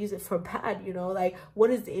not trying to use it for bad, you know? Like, what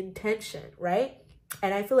is the intention, right?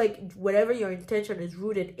 And I feel like whatever your intention is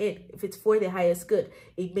rooted in, if it's for the highest good,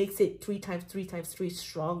 it makes it 3 times 3 times 3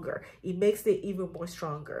 stronger. It makes it even more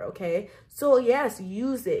stronger, okay? So yes,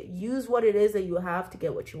 use it. Use what it is that you have to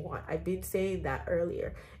get what you want. I've been saying that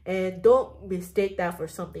earlier. And don't mistake that for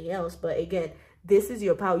something else. But again, this is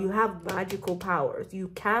your power. You have magical powers. You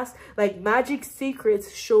cast, like, magic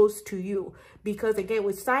secrets shows to you. Because again,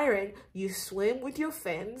 with Siren, you swim with your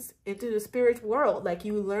fins into the spirit world. Like,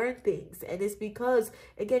 you learn things. And it's because,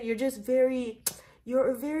 again, you're just you're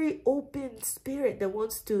a very open spirit that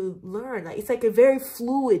wants to learn. Like, it's like a very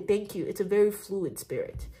fluid, thank you. It's a very fluid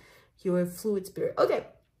spirit. You're a fluid spirit. Okay.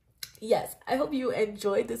 Yes, I hope you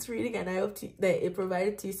enjoyed this reading, and I hope that it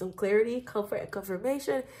provided to you some clarity, comfort, and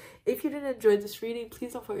confirmation. If you didn't enjoy this reading,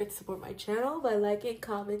 please don't forget to support my channel by liking,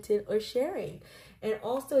 commenting, or sharing. And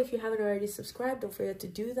also, if you haven't already subscribed, don't forget to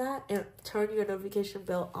do that and turn your notification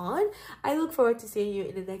bell on. I look forward to seeing you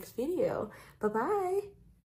in the next video. Bye-bye.